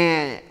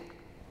 and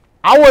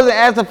I wasn't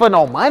asking for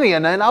no money or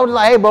nothing. I was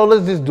like, hey, bro,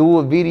 let's just do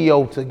a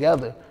video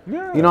together.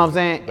 Yeah, you know what I'm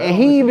saying? And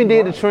he even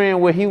did the trend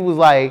where he was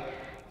like,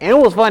 and it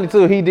was funny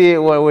too, he did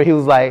where he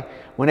was like,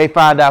 when they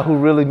found out who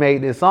really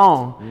made this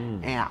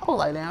song. And I was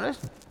like, damn,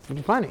 that's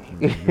pretty funny.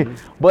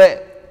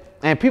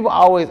 And people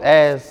always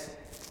ask,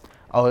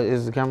 oh,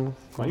 is the camera?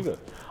 Oh, you good.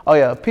 Oh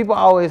yeah, people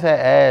always had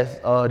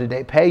asked, did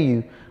they pay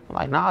you? I'm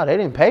like, nah, they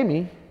didn't pay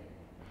me.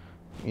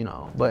 You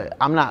know, but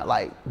I'm not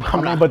like,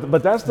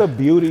 But that's the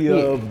beauty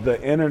of the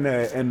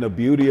internet and the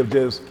beauty of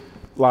just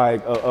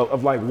like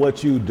of like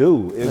what you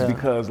do is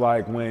because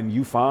like when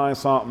you find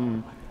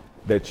something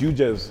that you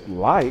just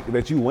like,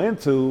 that you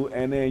went to,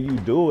 and then you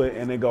do it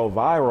and it go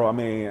viral. I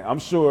mean, I'm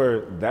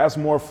sure that's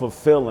more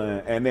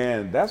fulfilling, and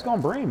then that's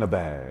gonna bring the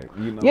bag.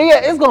 You know?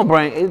 Yeah, it's gonna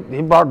bring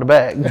it brought the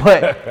bag.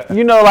 But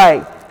you know,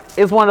 like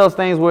it's one of those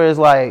things where it's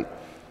like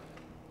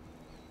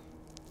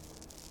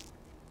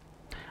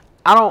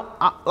I'm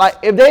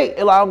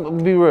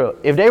gonna be real.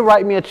 If they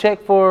write me a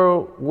check for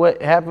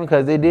what happened,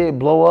 because they did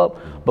blow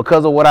up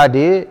because of what I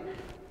did,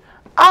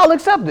 I'll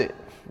accept it.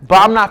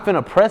 But I'm not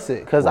finna press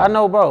it, because I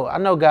know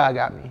God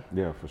got me.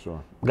 Yeah, for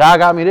sure. God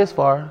got me this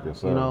far. Yes,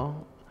 sir. You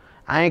know,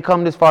 I ain't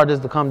come this far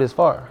just to come this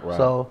far. Right,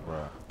 so,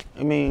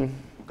 I mean,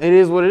 it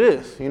is what it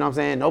is. You know what I'm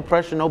saying? No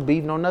pressure, no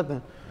beef, no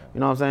nothing. You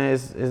know what I'm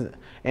saying?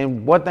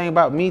 And one thing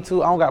about me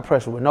too, I don't got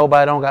pressure with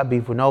nobody. I don't got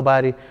beef with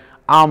nobody.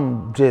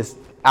 I'm just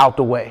out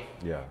the way.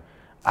 Yeah.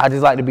 I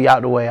just like to be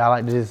out the way. I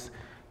like to just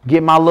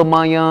get my little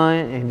money on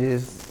and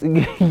just,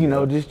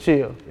 just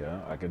chill. Yeah,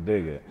 I can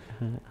dig it.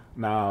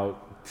 Now,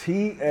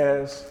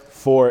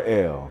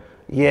 TS4L.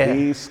 Yeah.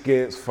 These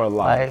skits for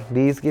life.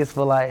 These skits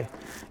for life.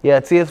 Yeah,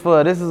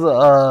 TS4. This is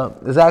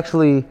it's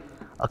actually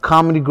a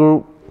comedy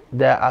group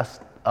that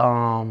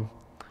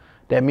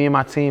that me and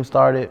my team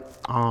started.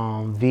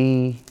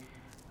 V,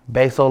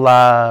 Baso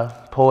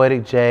Live,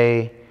 Poetic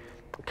J,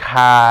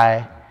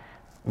 Kai,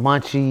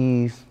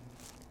 Munchies,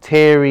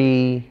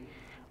 Terry,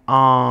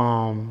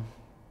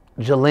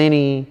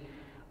 Jeleni,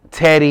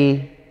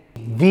 Teddy,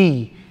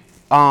 V,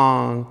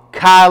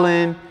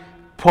 Kylan,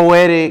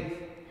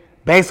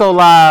 Poetic, Baso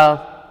Live,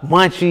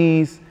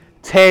 Munchies,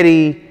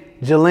 Teddy,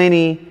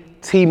 Jeleni,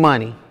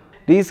 T-Money.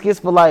 These Skits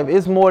for Life,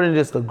 it's more than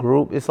just a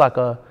group. It's like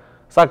a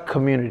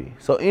community.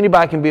 So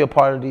anybody can be a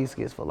part of these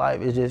Skits for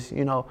Life. It's just,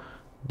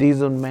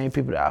 these are the main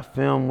people that I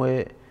film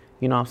with.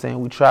 You know what I'm saying?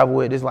 We travel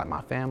with. It's like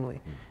my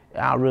family.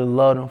 I really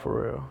love them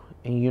for real.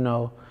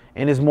 And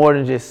and it's more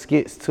than just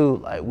skits too.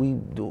 Like we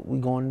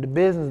going into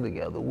business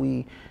together.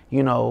 We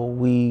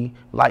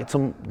like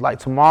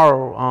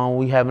tomorrow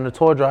we having a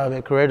toy drive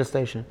at Creator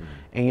Station,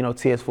 and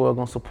TS4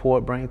 gonna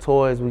support, bring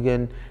toys. We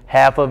getting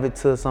half of it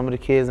to some of the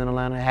kids in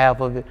Atlanta, half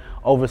of it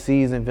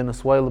overseas in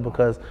Venezuela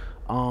because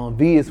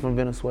V is from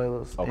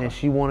Venezuela, and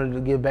she wanted to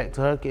give back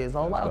to her kids.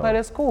 I was like, okay,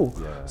 that's cool.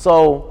 Yeah.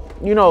 So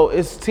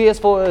it's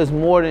TS4 is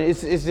more than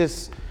it's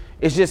just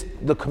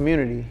the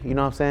community. You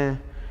know what I'm saying?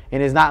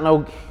 And it's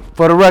not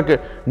for the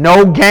record,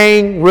 no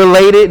gang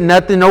related,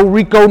 nothing, no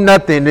Rico,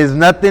 nothing. There's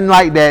nothing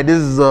like that. This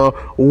is a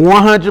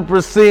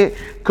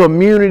 100%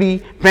 community,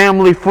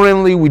 family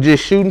friendly. We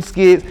just shooting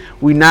skits.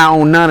 We not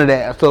on none of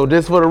that. So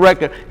just for the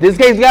record, this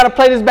case you got to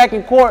play this back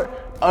in court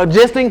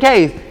just in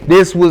case.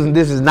 This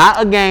is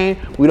not a game.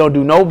 We don't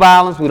do no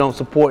violence. We don't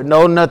support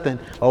nothing.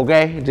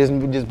 Okay, just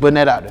putting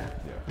that out there.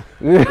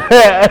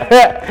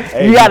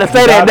 Hey, you got to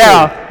say that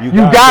now.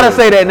 You got to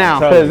say that now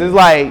because it's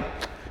like,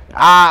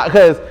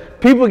 because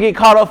people get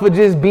caught up for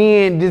just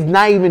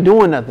not even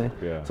doing nothing.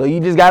 Yeah. So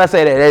you just gotta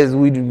say that this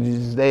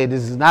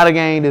is not a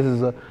game. This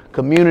is a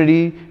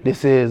community.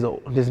 This is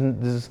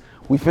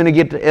we finna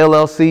get the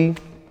LLC,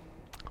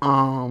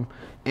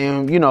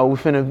 and we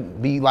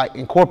finna be like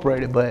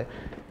incorporated. But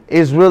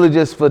it's really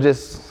just for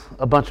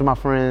a bunch of my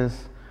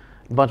friends,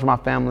 a bunch of my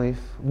families,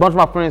 a bunch of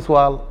my friends who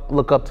I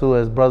look up to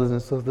as brothers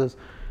and sisters,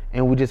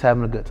 and we just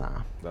having a good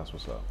time. That's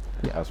what's up.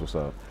 Yeah. That's what's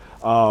up.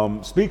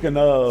 Speaking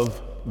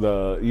of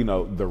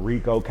the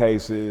RICO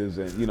cases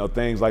and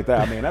things like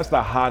that. I mean, that's the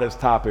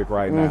hottest topic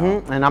right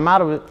now. And I'm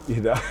out of it.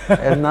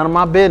 That's none of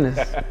my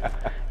business.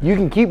 You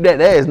can keep that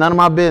there. It's none of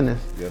my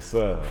business. Yes,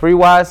 sir. Free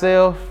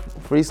YSL,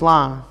 free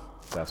slime.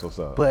 That's what's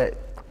up. But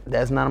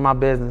that's none of my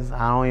business.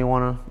 I don't even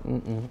want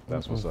to.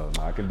 That's what's up.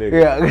 No, I can dig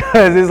it. Yeah,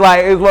 because it's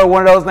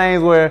one of those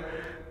things where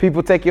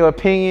people take your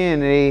opinion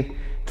and they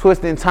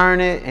twist and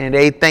turn it and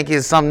they think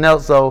it's something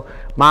else. So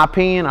my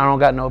opinion, I don't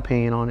got no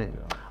opinion on it.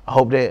 Yeah.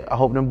 I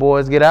hope them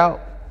boys get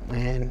out.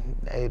 And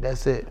hey,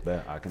 that's it.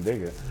 I can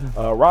dig it.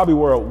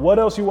 Robiiiworld, what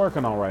else you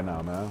working on right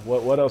now, man?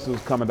 What else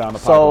is coming down the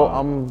pipeline? So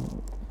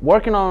I'm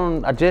working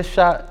on. I just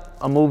shot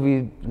a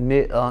movie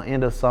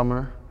end of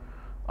summer,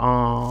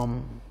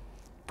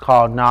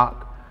 called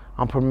Knock.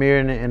 I'm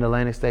premiering it in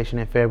Atlantic Station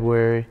in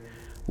February.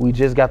 We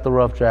just got the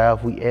rough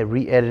draft. We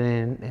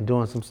re-editing and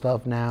doing some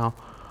stuff now.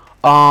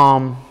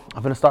 I'm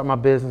gonna start my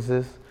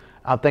businesses.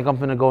 I think I'm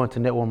gonna go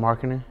into network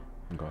marketing.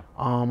 Okay.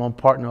 I'm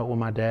partnering up with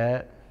my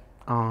dad.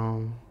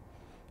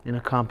 In a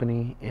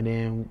company, and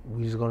then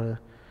we just gonna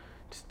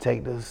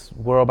take this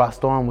world by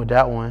storm with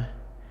that one.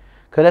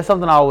 Cause that's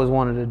something I always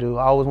wanted to do.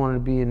 I always wanted to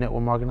be in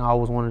network marketing. I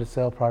always wanted to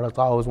sell products.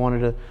 I always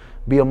wanted to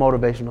be a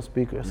motivational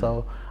speaker. Mm-hmm.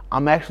 So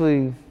I'm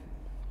actually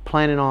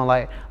planning on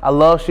I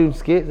love shooting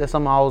skits. That's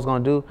something I was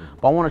gonna do.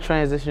 But I want to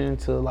transition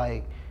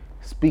into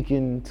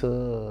speaking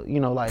to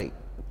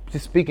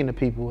just speaking to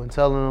people and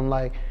telling them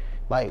like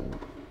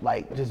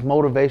just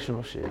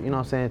motivational shit. You know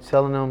what I'm saying?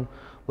 Telling them.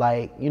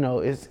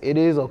 It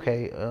is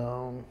okay.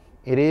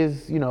 It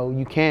is,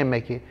 you can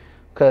make it.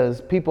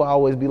 Because people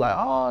always be like,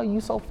 oh,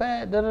 you so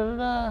fat,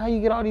 da-da-da-da. How you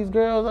get all these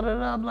girls,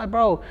 da-da-da-da. I'm like,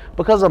 bro,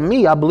 because of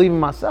me, I believe in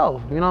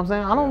myself. You know what I'm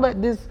saying? I don't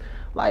let this,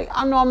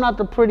 I know I'm not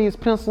the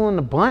prettiest pencil in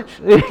the bunch.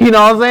 You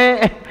know what I'm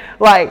saying?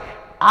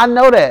 I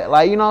know that.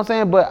 You know what I'm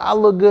saying? But I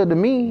look good to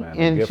me. Man,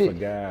 and shit.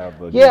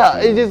 Yeah,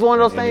 it's just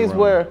one of those things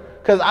where,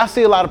 because I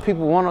see a lot of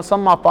people,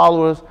 some of my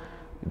followers,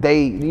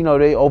 they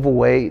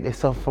overweight, they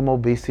suffer from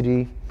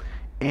obesity.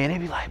 And they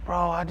be like,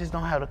 bro, I just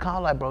don't have the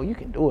call. Bro, you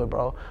can do it,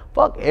 bro.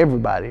 Fuck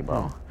everybody,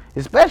 bro.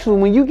 Especially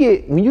when you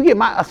get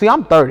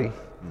I'm 30.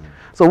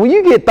 So when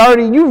you get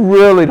 30, you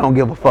really don't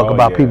give a fuck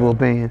about people's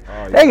opinions.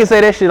 They can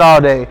say that shit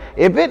all day.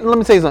 Let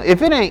me tell you something.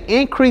 If it ain't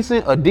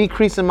increasing or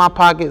decreasing my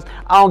pockets,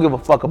 I don't give a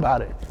fuck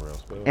about it.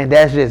 And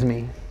that's just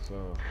me.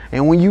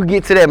 And when you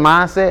get to that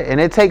mindset, and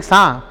it takes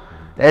time,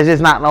 that's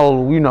just not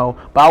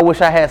but I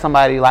wish I had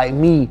somebody like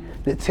me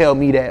to tell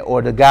me that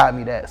or to guide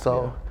me that.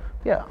 So,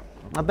 yeah.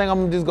 I think I'm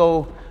gonna just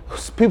go.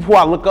 People who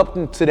I look up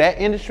to that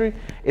industry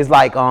is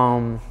my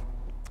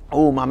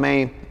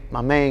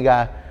main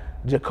guy,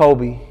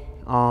 Jacoby.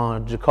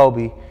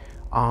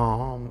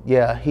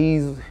 Yeah,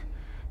 he's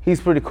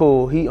pretty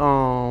cool.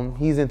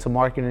 He's into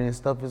marketing and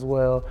stuff as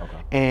well. Okay.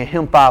 And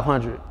him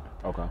 500.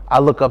 Okay. I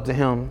look up to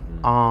him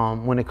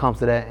when it comes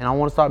to that, and I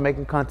want to start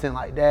making content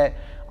like that.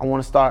 I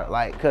want to start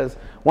cause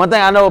one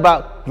thing I know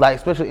about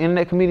especially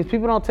internet comedians,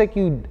 people don't take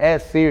you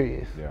as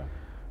serious. Yeah.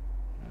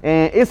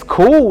 And it's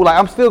cool.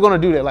 I'm still gonna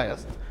do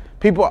that.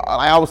 People,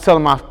 I was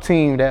telling my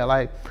team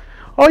that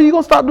oh, you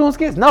gonna stop doing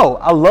skits? No,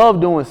 I love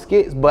doing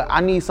skits, but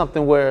I need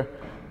something where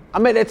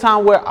I'm at that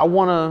time where I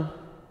wanna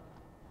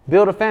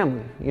build a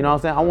family. You know what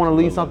I'm saying? I wanna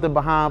leave something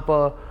behind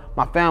for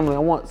my family. I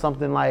want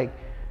something hey,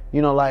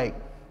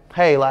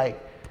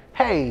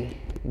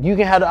 you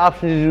can have the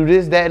option to do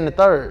this, that, and the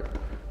third.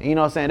 You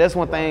know what I'm saying? That's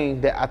one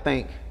thing that I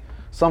think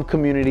some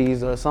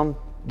communities or some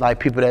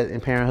people that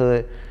in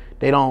parenthood,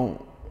 they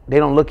don't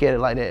look at it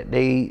like that.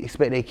 They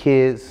expect their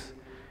kids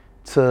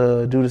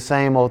to do the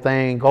same old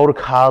thing, go to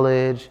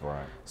college,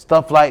 right,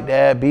 stuff like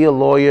that, be a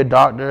lawyer,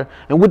 doctor,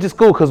 and which is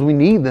cool because we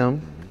need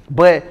them.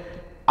 But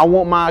I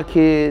want my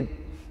kid,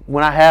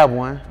 when I have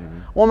one,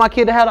 I want my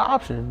kid to have the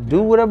option.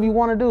 Do whatever you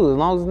want to do, as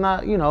long as it's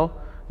not,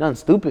 nothing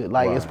stupid.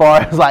 As far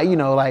as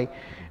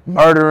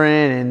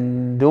murdering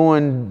and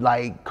doing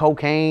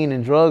cocaine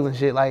and drugs and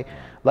shit.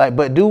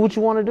 But do what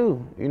you want to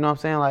do. You know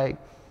what I'm saying?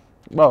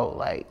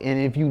 Bro, and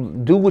if you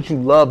do what you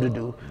love to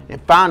do and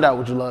find out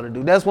what you love to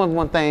do, that's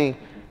one thing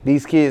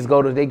these kids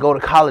they go to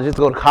college just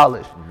to go to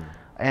college.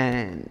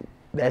 And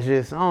that's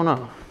just, I don't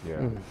know.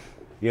 Yeah.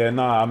 Yeah,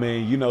 I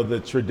mean, the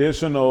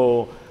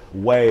traditional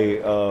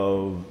way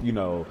of,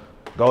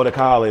 go to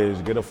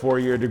college, get a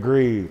 4-year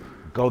degree,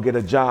 go get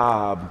a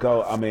job,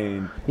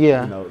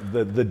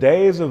 the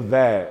days of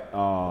that,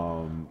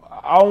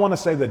 I don't want to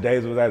say the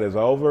days of that is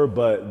over,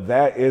 but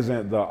that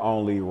isn't the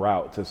only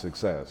route to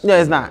success. Yeah,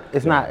 it's not.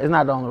 It's not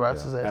the only route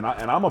to success. And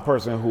I'm a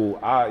person who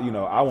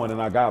I went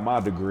and I got my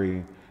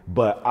degree,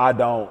 but I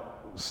don't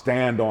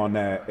stand on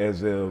that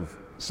as if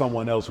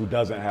someone else who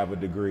doesn't have a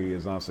degree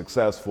is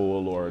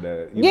unsuccessful or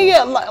that.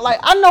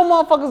 I know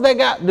motherfuckers that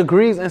got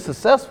degrees and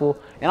successful.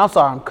 And I'm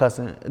sorry, I'm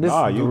cussing.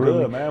 Nah, you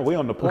good, man. We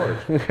on the porch.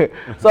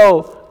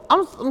 So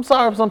I'm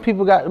sorry if some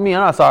people I'm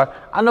not sorry.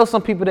 I know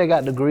some people that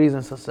got degrees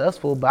and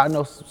successful, but I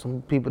know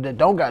some people that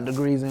don't got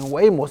degrees and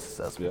way more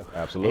successful. Yeah,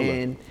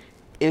 absolutely. And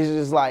it's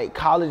just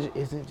college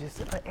isn't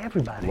just for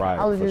everybody. Right,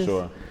 for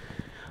sure.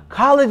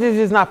 College is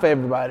just not for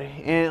everybody.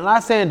 And I'm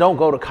not saying don't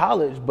go to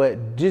college,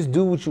 but just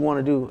do what you want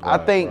to do.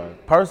 Right, I think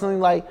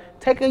personally,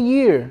 take a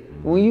year.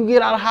 When you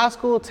get out of high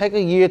school, take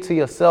a year to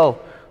yourself.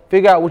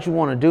 Figure out what you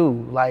want to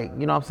do.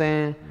 You know what I'm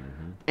saying?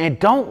 And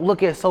don't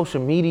look at social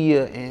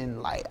media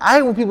and I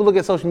hate when people look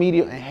at social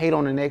media and hate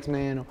on the next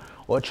man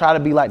or try to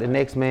be like the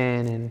next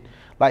man.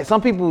 And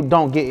some people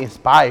don't get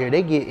inspired,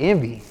 they get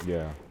envy.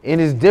 Yeah. And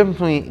it's different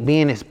between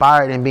being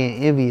inspired and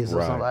being envious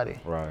of somebody.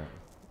 Right. Yeah.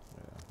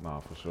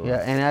 No, for sure.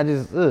 Yeah, and I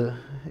just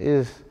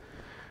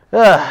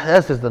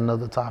that's just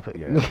another topic.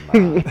 Yeah,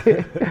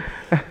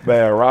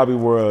 Man,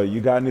 Robiiiworld, you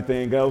got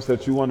anything else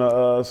that you want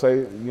to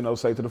say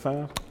to the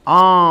fans?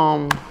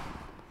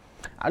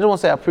 I just want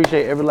to say I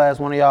appreciate every last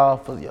one of y'all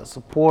for your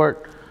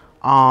support.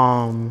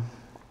 I'm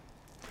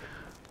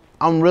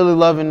really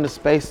loving the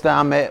space that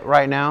I'm at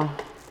right now,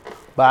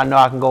 but I know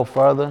I can go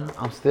further.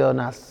 I'm still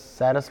not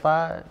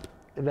satisfied,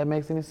 if that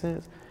makes any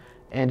sense.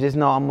 And just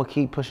know I'm gonna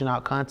keep pushing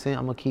out content.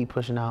 I'm gonna keep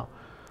pushing out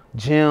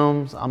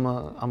gems. I'm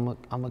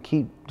gonna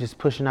keep just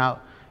pushing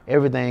out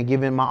everything,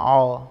 giving my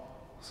all.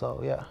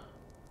 So yeah.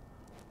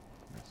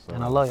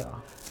 And I love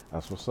y'all.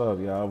 That's what's up,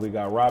 y'all. We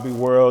got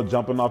Robiiiworld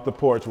jumping off the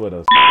porch with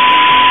us.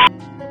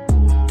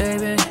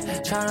 Baby,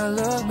 tryna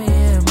look me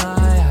in my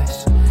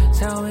eyes.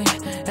 Tell me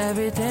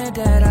everything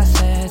that I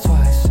say.